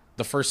alien,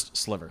 the first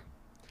sliver.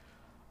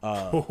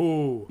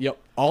 Yep.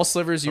 All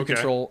slivers you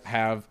control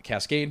have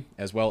Cascade,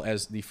 as well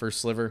as the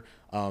first sliver.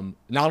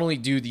 Not only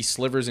do the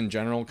slivers in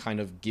general kind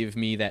of give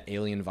me that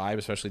alien vibe,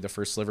 especially the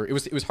first sliver.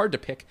 It was hard to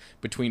pick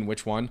between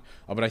which one,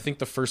 but I think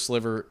the first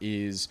sliver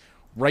is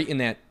right in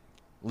that,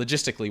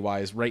 logistically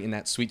wise, right in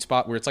that sweet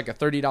spot where it's like a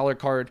 $30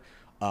 card,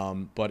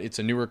 but it's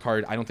a newer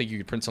card. I don't think you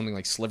could print something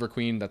like Sliver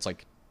Queen that's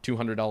like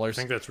 $200. I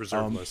think that's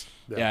reserve list.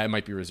 Yeah, it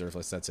might be reserve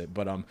list. That's it.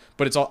 But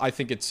it's all. I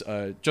think it's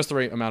just the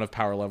right amount of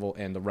power level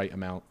and the right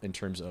amount in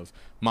terms of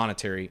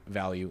monetary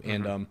value.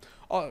 And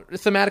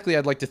thematically,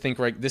 I'd like to think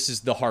this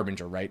is the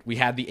harbinger. Right, we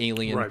had the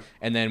alien,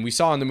 and then we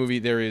saw in the movie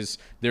there's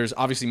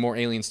obviously more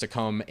aliens to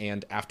come.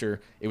 And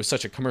after it was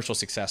such a commercial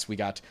success, we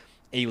got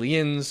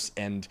Aliens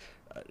and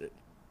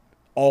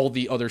all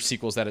the other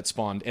sequels that it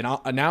spawned. And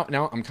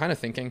now I'm kind of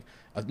thinking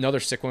another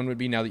sick one would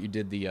be, now that you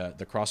did the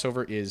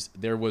crossover, is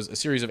there was a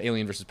series of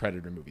Alien versus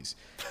Predator movies,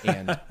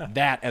 and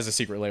that as a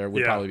secret layer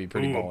would probably be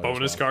pretty baller.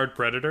 Bonus card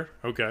Predator.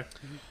 Okay.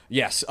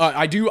 Yes,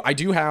 I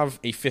do have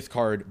a 5th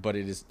card, but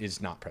it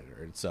is not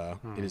Predator. It's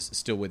it is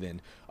still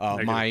within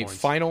my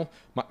final.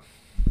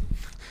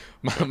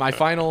 My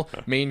final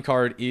main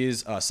card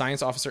is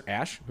Science Officer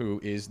Ash, who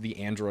is the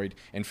android,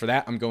 and for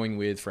that I'm going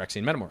with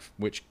Phyrexian Metamorph,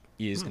 which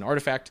is an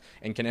artifact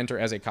and can enter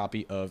as a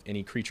copy of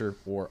any creature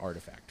or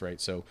artifact,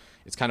 right? So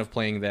it's kind of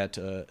playing that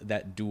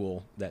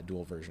dual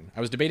version.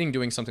 I was debating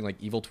doing something like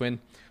Evil Twin,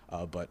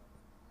 but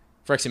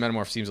Phyrexian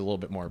Metamorph seems a little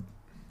bit more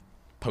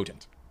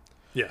potent.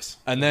 Yes.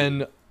 And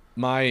then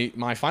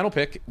my final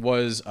pick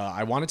was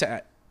I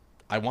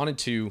wanted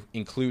to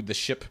include the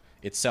ship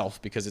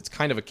itself because it's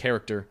kind of a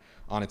character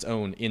on its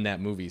own in that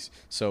movies.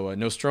 So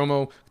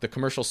Nostromo, the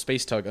commercial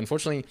space tug.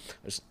 Unfortunately,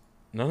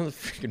 none of the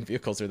freaking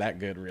vehicles are that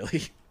good,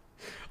 really.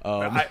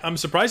 I'm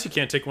surprised you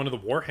can't take one of the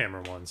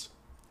Warhammer ones,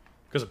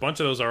 because a bunch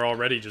of those are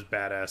already just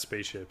badass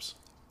spaceships.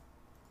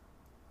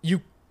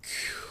 You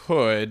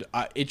could.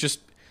 It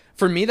just,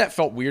 for me, that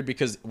felt weird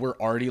because we're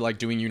already like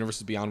doing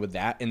Universes Beyond with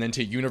that, and then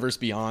to Universe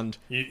Beyond,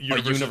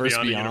 Universe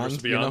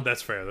Beyond. You know?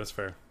 That's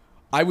fair.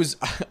 I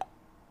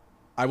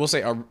will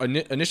say,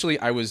 initially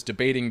I was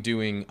debating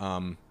doing,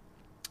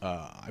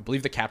 I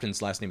believe the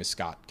captain's last name is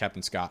Scott,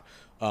 Captain Scott.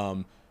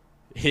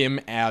 Him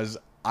as,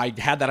 I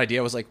had that idea.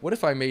 I was like, what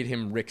if I made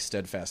him Rick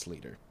Steadfast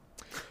Leader?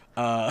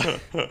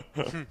 But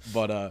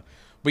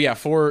yeah,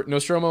 for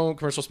Nostromo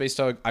Commercial Space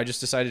Tug, I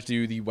just decided to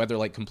do the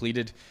Weatherlight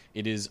Completed.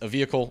 It is a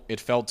vehicle. It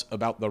felt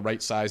about the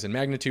right size and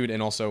magnitude,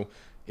 and also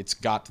it's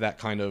got that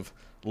kind of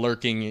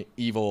lurking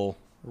evil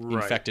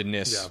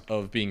infectedness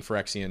of being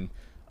Phyrexian,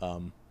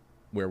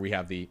 where we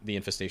have the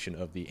infestation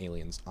of the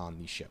aliens on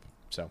the ship.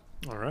 So,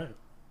 all right,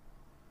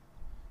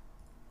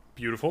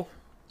 beautiful.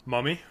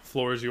 Mummy,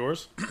 floor is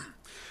yours.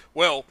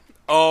 Well,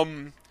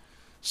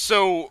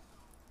 so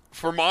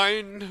for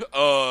mine,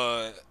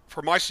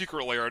 for my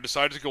secret lair, I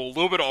decided to go a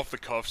little bit off the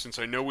cuff since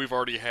I know we've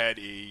already had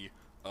a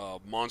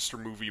monster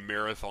movie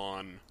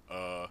marathon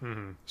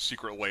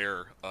secret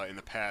lair in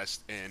the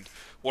past, and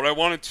what I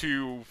wanted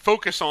to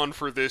focus on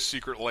for this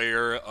secret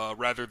lair,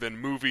 rather than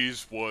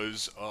movies,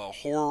 was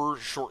horror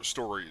short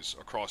stories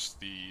across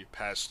the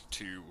past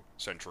 2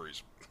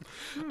 centuries.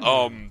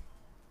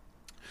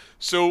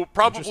 So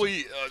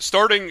probably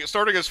starting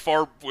as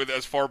far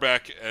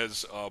back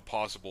as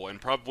possible, and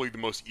probably the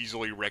most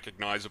easily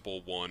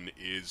recognizable one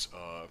is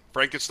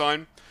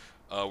Frankenstein.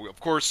 Of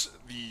course,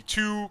 the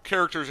 2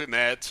 characters in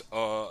that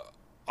are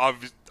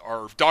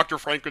Dr.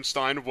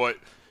 Frankenstein, what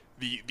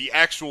the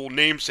actual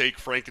namesake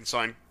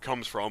Frankenstein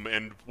comes from,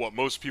 and what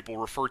most people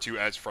refer to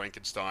as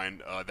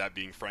Frankenstein, that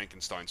being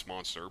Frankenstein's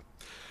monster.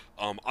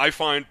 I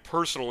find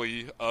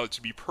personally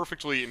to be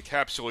perfectly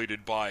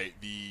encapsulated by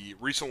the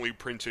recently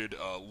printed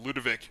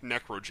Ludovic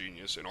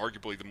Necrogenius, and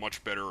arguably the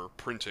much better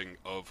printing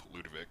of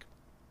Ludovic,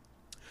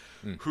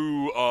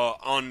 who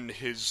on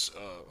his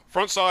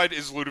front side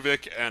is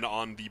Ludovic, and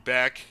on the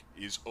back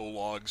is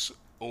Olog,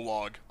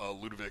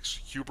 Ludovic's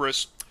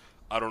hubris.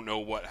 I don't know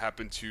what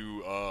happened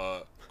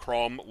to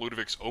Crom,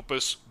 Ludovic's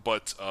opus,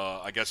 but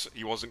I guess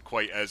he wasn't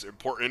quite as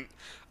important.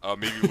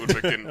 Maybe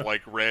Ludovic didn't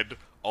like red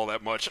all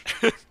that much.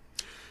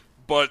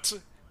 But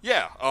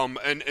yeah,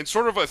 and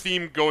sort of a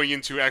theme going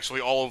into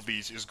actually all of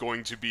these is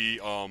going to be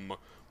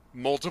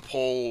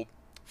multiple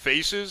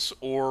faces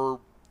or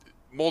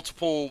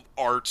multiple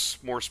arts,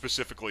 more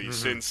specifically,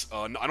 since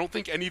I don't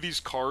think any of these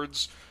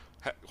cards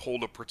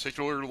hold a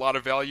particular lot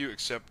of value,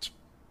 except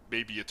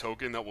maybe a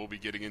token that we'll be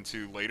getting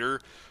into later.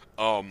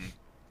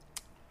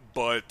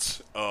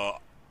 But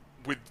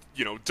with,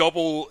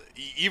 double,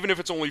 even if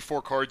it's only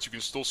 4 cards, you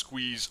can still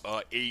squeeze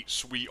 8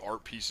 sweet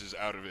art pieces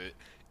out of it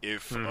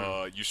if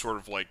you sort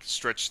of like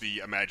stretch the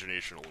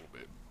imagination a little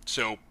bit.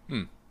 So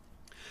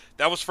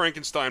that was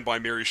Frankenstein by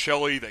Mary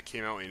Shelley, that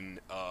came out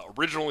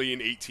originally in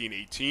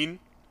 1818.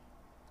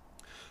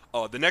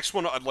 The next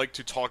one I'd like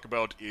to talk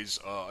about is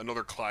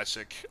another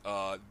classic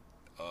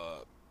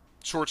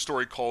short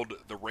story called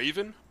The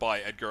Raven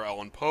by Edgar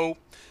Allan Poe.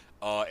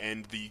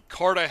 And the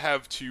card I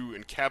have to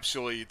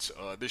encapsulate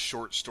this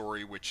short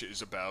story, which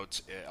is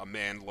about a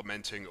man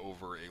lamenting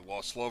over a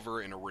lost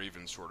lover and a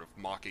raven sort of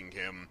mocking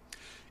him,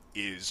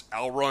 is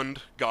Alrund,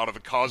 God of the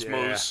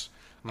Cosmos,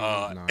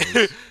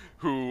 nice.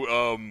 who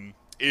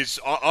is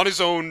on his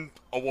own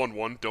a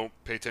 1/1. Don't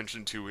pay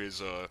attention to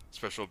his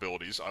special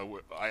abilities.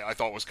 I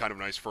thought was kind of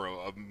nice for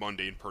a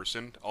mundane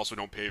person. Also,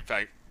 don't pay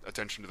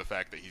attention to the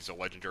fact that he's a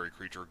legendary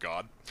creature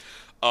god.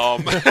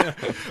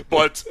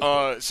 But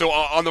so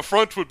on the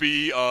front would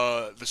be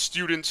the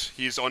student.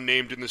 He's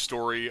unnamed in the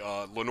story,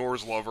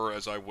 Lenore's lover,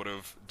 as I would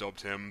have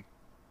dubbed him.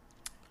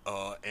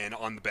 And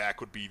on the back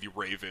would be the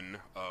Raven,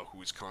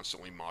 who is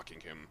constantly mocking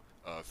him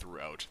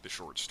throughout the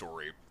short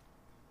story.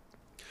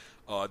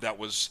 That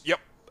was,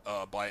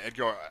 by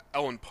Edgar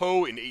Allan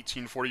Poe in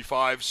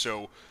 1845,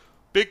 so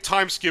big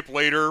time skip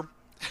later.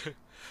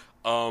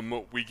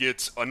 We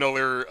get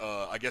another,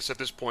 I guess at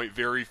this point,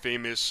 very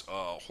famous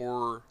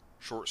horror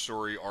short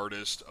story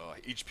artist,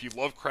 H.P.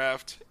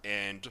 Lovecraft,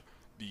 and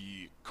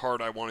the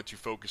card I wanted to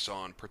focus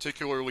on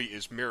particularly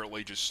is Merit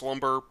Lage's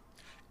Slumber,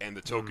 and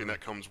the token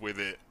that comes with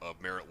it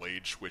of Merit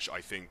Lage, which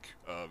I think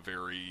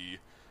very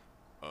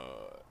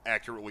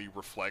accurately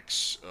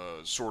reflects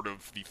sort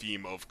of the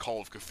theme of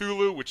Call of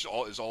Cthulhu, which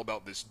is all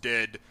about this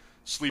dead,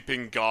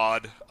 sleeping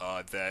god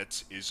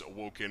that is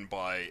awoken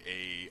by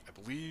I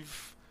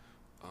believe,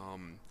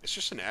 it's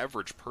just an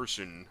average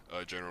person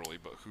generally,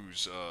 but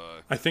who's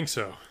I think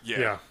so.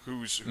 Yeah.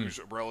 Whose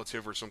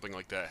relative or something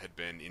like that had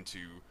been into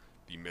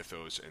the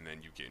mythos, and then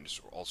you get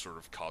into all sort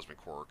of cosmic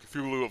horror.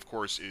 Cthulhu, of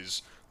course,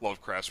 is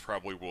Lovecraft's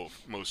probably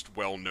most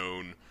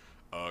well-known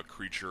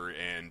creature,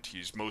 and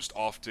he's most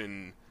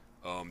often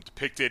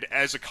depicted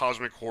as a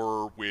cosmic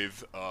horror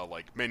with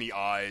like many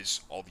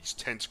eyes, all these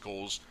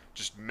tentacles,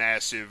 just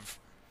massive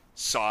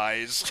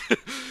size,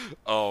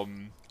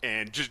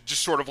 and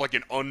just sort of like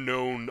an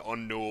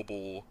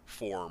unknowable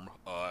form,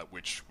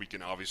 which we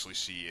can obviously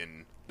see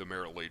in the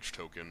Merit Lage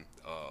token,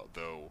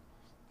 though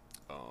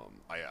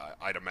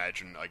I'd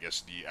imagine, I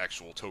guess, the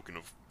actual token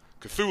of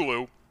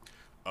Cthulhu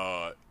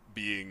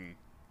being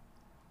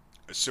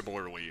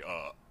similarly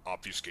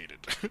obfuscated.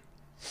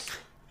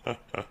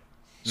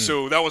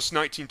 So that was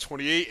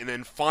 1928, and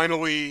then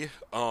finally,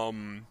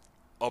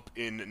 up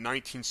in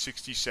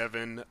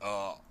 1967,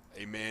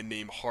 a man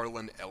named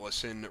Harlan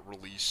Ellison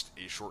released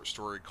a short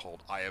story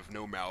called I Have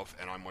No Mouth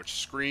and I Must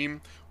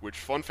Scream, which,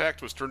 fun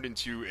fact, was turned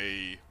into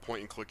a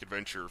point-and-click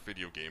adventure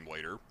video game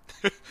later.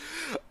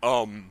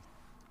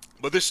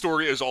 But this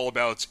story is all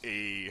about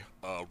a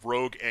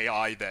rogue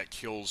AI that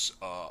kills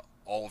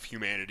all of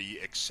humanity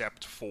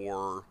except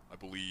for, I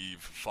believe,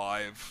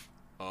 5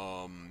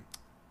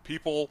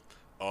 people.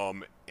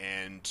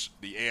 And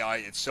the AI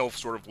itself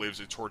sort of lives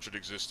a tortured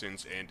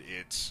existence, and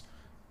it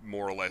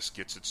more or less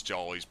gets its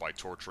jollies by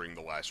torturing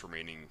the last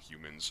remaining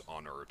humans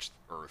on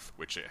Earth,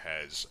 which it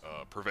has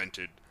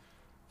prevented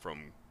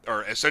from,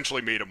 or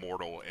essentially made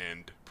immortal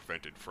and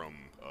prevented from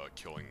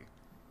killing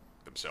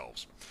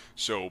themselves.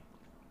 So,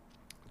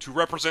 to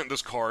represent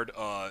this card,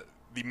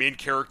 the main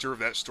character of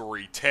that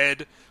story,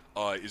 Ted,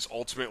 is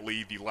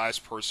ultimately the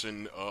last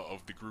person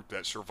of the group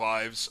that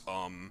survives.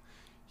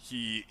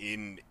 He,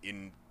 in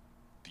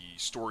the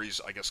story's,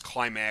 I guess,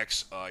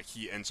 climax,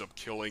 he ends up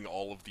killing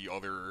all of the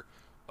other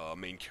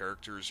main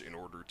characters in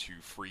order to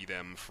free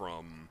them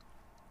from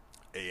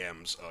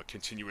AM's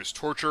continuous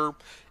torture,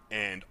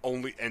 and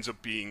only ends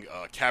up being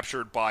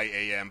captured by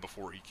AM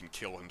before he can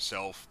kill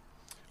himself.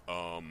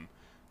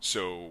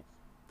 So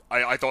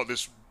I thought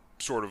this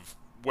sort of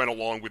went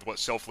along with what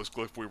Selfless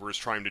Glyphweaver is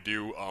trying to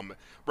do.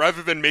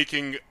 Rather than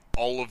making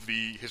all of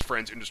his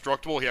friends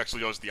indestructible, he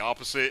actually does the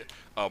opposite,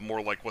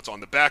 more like what's on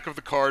the back of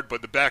the card.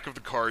 But the back of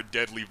the card,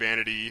 Deadly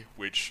Vanity,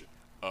 which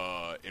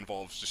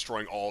involves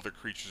destroying all the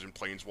creatures and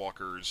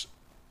planeswalkers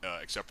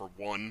except for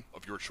one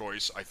of your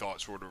choice, I thought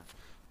sort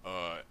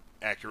of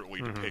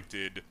accurately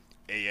depicted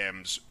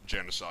AM's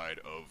genocide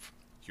of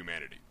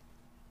humanity.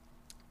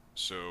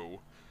 So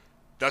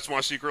that's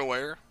my secret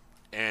lair,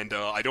 and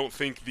I don't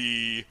think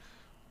the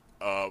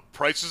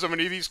prices of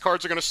any of these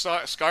cards are going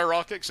to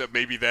skyrocket, except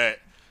maybe that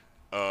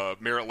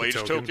Merit Lage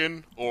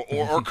token,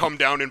 or come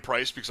down in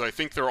price, because I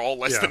think they're all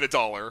less than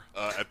 $1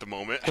 at the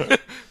moment.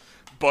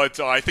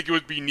 But I think it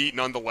would be neat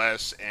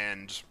nonetheless,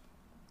 and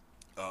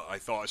I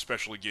thought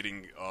especially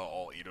getting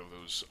all 8 of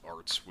those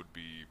arts would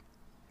be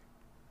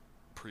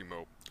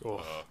primo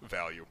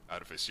value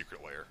out of a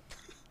secret lair.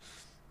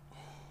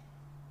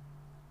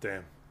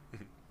 Damn.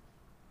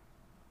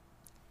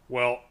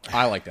 Well,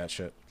 I like that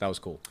shit. That was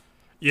cool.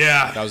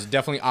 Yeah, that was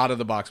definitely out of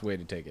the box way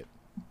to take it.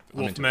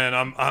 Wolfman,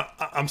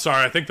 I'm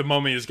sorry. I think the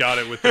Mummy has got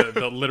it with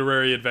the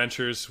literary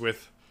adventures,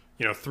 with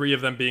 3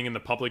 of them being in the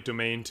public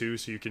domain too,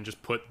 so you can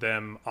just put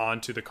them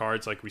onto the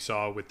cards, like we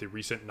saw with the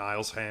recent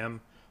Niles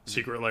Ham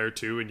Secret Lair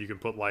 2, and you can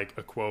put like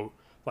a quote,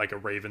 like a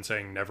raven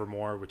saying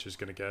 "Nevermore," which is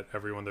going to get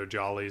everyone their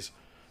jollies.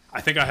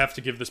 I think I have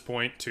to give this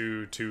point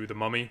to the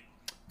Mummy,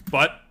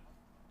 but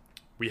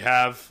we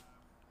have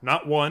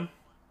not one,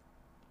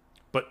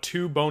 but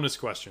 2 bonus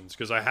questions,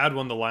 because I had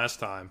one the last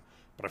time,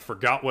 but I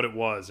forgot what it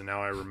was, and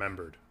now I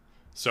remembered.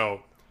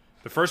 So,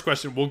 the first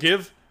question, we'll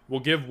give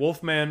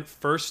Wolfman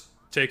first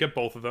take at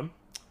both of them.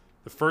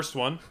 The first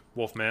one,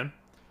 Wolfman,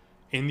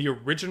 in the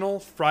original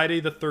Friday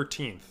the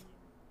 13th,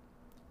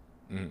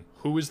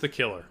 who is the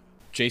killer?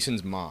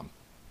 Jason's mom.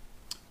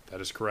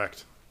 That is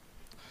correct.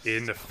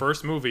 In the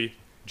first movie,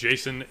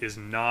 Jason is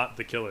not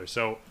the killer.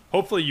 So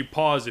hopefully you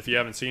pause if you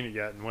haven't seen it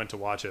yet and went to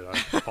watch it.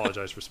 I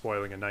apologize for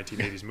spoiling a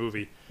 1980s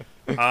movie.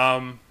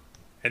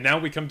 And now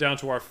we come down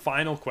to our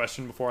final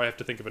question before I have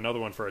to think of another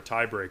one for a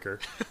tiebreaker.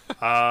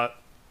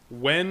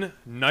 When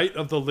Night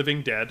of the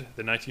Living Dead,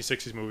 the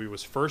 1960s movie,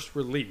 was first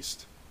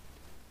released,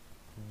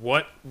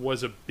 what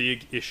was a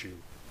big issue?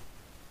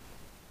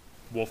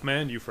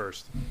 Wolfman, you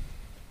first.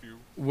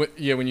 What,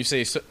 yeah, when you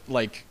say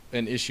like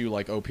an issue,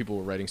 like people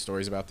were writing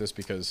stories about this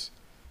because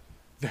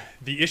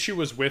the issue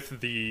was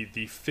with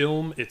the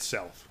film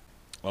itself.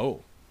 Oh,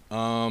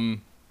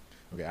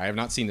 okay, I have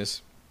not seen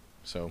this,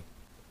 so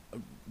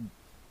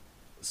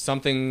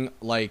something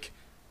like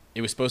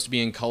it was supposed to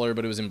be in color,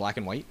 but it was in black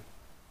and white.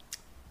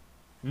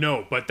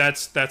 No, but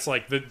that's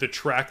like the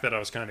track that I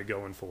was kind of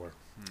going for.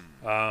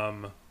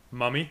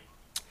 Mummy.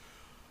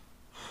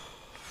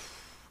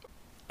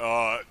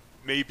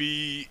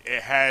 Maybe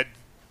it had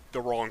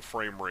the wrong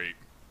frame rate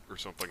or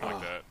something like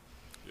that.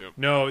 Yep.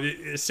 No,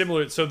 it's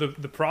similar. So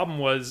the problem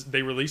was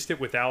they released it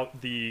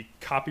without the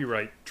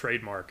copyright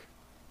trademark.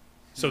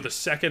 So the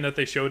second that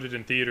they showed it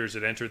in theaters,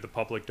 it entered the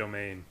public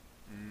domain.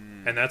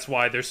 And that's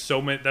why there's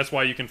so many. That's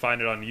why you can find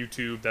it on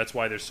YouTube. That's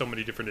why there's so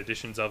many different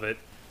editions of it,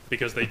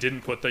 because they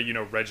didn't put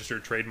the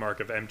registered trademark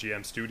of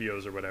MGM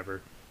Studios or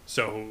whatever.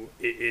 So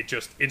it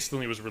just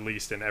instantly was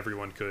released and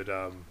everyone could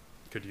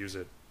use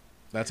it.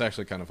 That's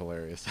actually kind of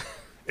hilarious.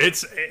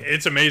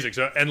 It's amazing.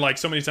 So and like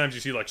so many times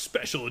you see like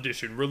special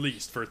edition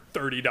released for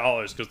 $30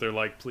 because they're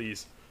like,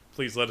 please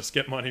let us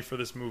get money for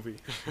this movie.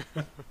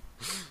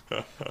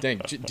 Dang,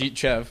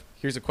 Chev,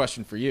 here's a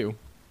question for you.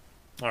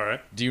 All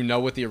right. Do you know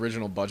what the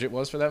original budget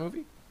was for that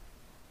movie?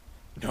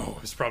 No,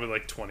 it's probably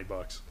like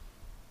 $20.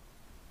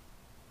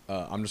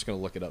 I'm just gonna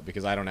look it up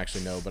because I don't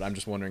actually know, but I'm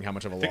just wondering how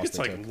much of a I think loss it's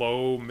they like took.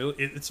 low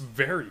it's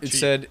very cheap. It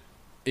said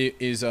it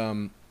is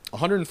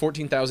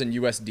 114,000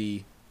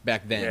 USD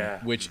back then,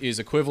 Yeah. which is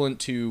equivalent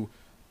to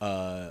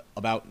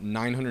about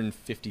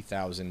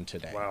 950,000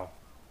 today. Wow.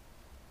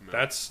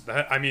 That's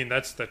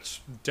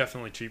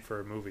definitely cheap for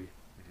a movie.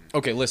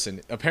 Okay,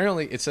 listen.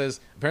 Apparently it is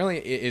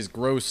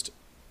grossed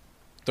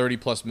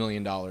 $30+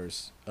 million,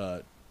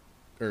 or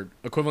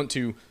equivalent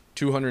to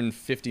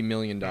 $250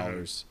 million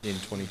in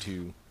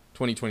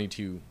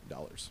 2022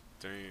 dollars.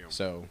 Damn.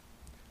 So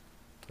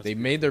they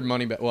made their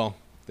money back. Well,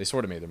 they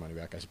sort of made their money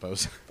back, I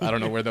suppose. I don't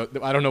know where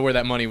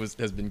that money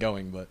has been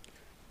going, but.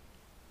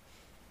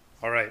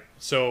 All right,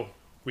 so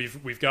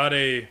we've got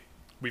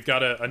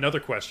another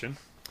question,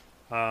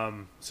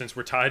 since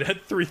we're tied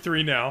at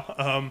 3-3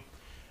 now,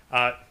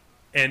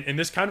 and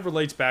this kind of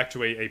relates back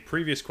to a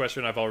previous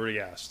question I've already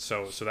asked.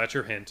 So that's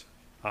your hint.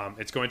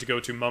 It's going to go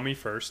to Mummy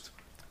first.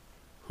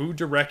 Who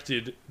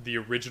directed the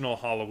original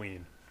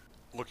Halloween?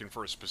 Looking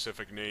for a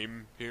specific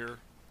name here.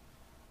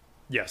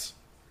 Yes.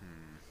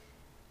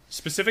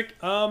 Specific.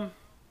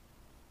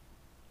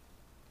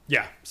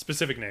 Yeah,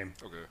 specific name.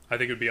 Okay. I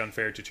think it would be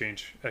unfair to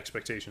change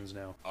expectations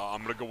now.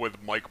 I'm gonna go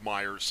with Mike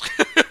Myers.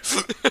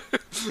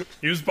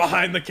 He was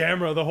behind the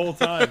camera the whole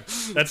time.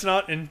 That's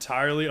not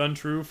entirely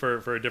untrue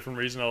for a different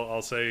reason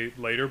I'll say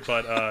later,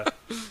 but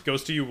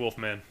goes to you,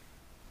 Wolfman.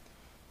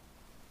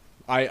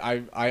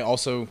 I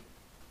also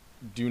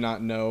do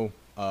not know,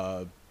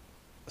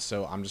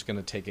 so I'm just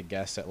gonna take a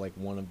guess at like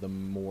one of the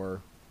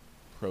more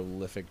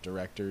prolific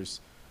directors.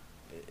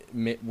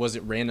 Was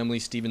it randomly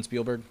Steven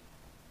Spielberg?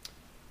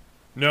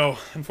 No,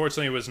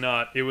 unfortunately it was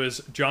not. It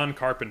was John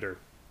Carpenter,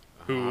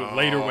 who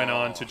later went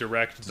on to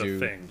direct The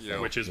Thing,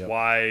 which is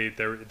why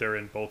they're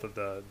in both of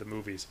the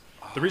movies.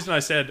 The reason I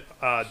said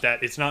that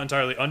it's not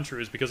entirely untrue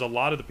is because a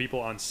lot of the people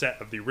on set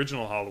of the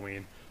original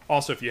Halloween,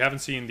 also if you haven't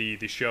seen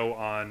the show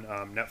on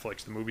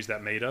Netflix, The Movies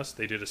That Made Us,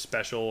 they did a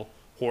special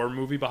horror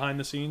movie behind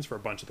the scenes for a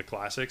bunch of the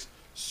classics.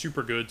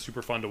 Super good,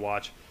 super fun to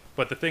watch.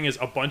 But the thing is,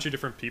 a bunch of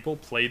different people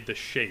played the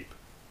Shape,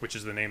 which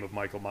is the name of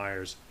Michael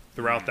Myers,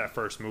 throughout that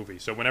first movie.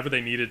 So whenever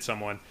they needed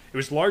someone, it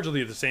was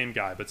largely the same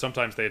guy, but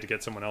sometimes they had to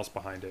get someone else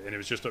behind it, and it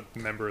was just a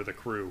member of the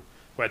crew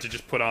who had to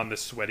just put on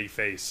this sweaty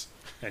face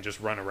and just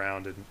run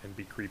around and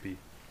be creepy.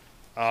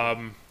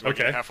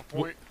 Okay. Half a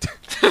point.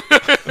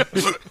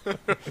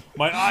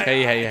 My eye.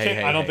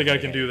 Hey, I don't think hey, I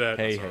can do that.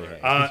 Hey.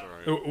 That's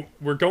all right.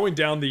 We're going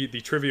down the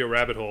trivia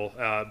rabbit hole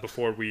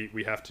before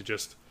we have to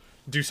just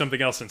do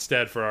something else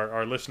instead for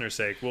our listeners'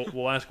 sake.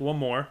 We'll ask one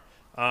more.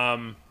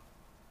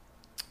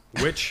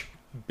 Which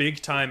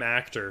big time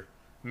actor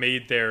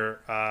made their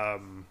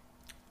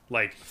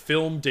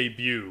film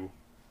debut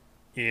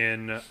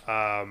in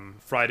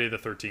Friday the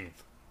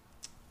 13th?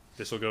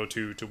 This will go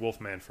to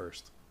Wolfman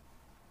first.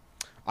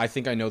 I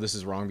think I know this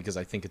is wrong because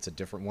I think it's a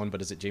different one,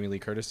 but is it Jamie Lee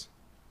Curtis?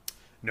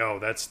 No,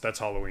 that's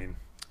Halloween.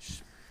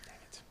 Dang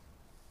it.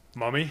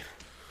 Mummy?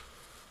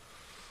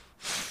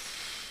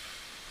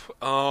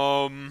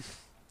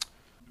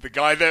 The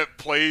guy that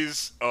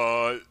plays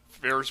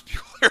Ferris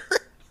Bueller.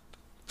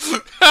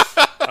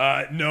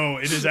 No,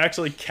 it is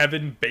actually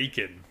Kevin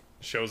Bacon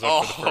shows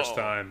up for the first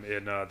time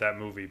in that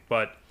movie.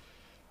 But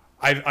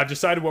I've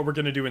decided what we're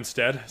going to do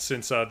instead,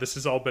 since this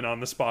has all been on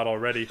the spot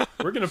already.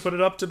 We're going to put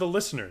it up to the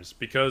listeners,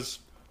 because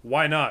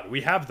why not?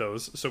 We have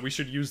those, so we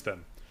should use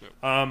them.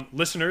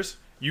 Listeners,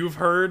 you've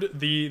heard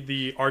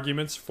the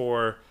arguments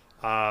for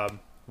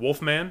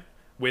Wolfman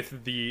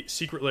with the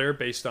Secret Lair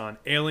based on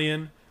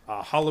Alien,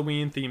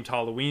 Halloween-themed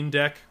Halloween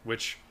deck,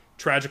 which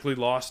tragically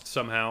lost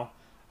somehow.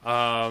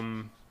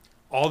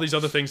 All these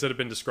other things that have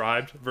been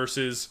described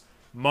versus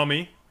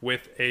Mummy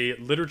with a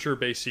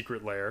literature-based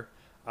Secret Lair,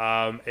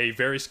 a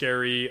very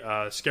scary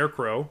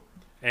Scarecrow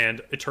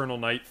and Eternal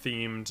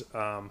Night-themed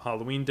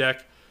Halloween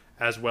deck,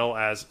 as well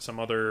as some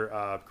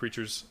other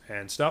creatures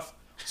and stuff.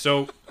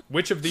 So,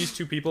 which of these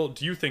two people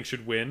do you think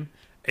should win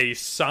a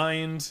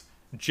signed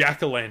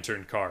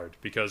Jack-o'-lantern card?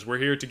 Because we're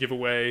here to give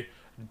away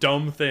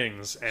dumb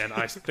things, and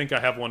I think I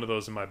have one of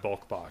those in my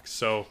bulk box.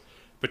 So,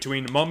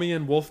 between Mummy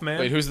and Wolfman...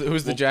 Wait, who's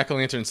the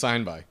Jack-o'-lantern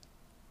signed by?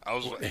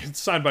 It's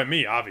signed by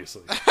me,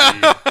 obviously.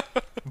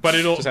 But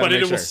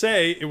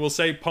it will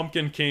say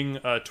Pumpkin King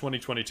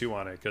 2022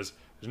 on it, because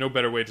there's no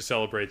better way to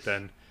celebrate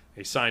than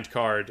a signed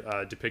card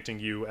depicting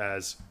you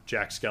as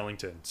Jack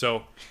Skellington.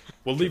 So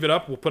we'll leave it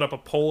up. We'll put up a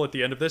poll at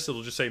the end of this.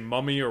 It'll just say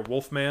Mummy or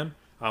Wolfman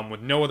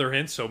with no other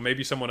hints. So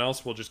maybe someone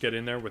else will just get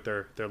in there with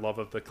their love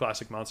of the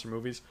classic monster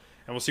movies,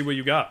 and we'll see what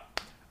you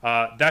got.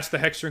 That's the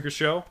Hexdrinkers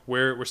show.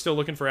 We're still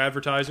looking for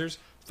advertisers.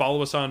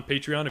 Follow us on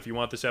Patreon if you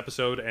want this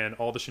episode and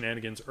all the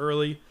shenanigans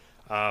early.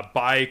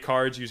 Buy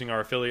cards using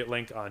our affiliate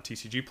link on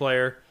TCG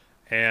Player.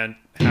 And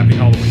happy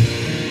Halloween.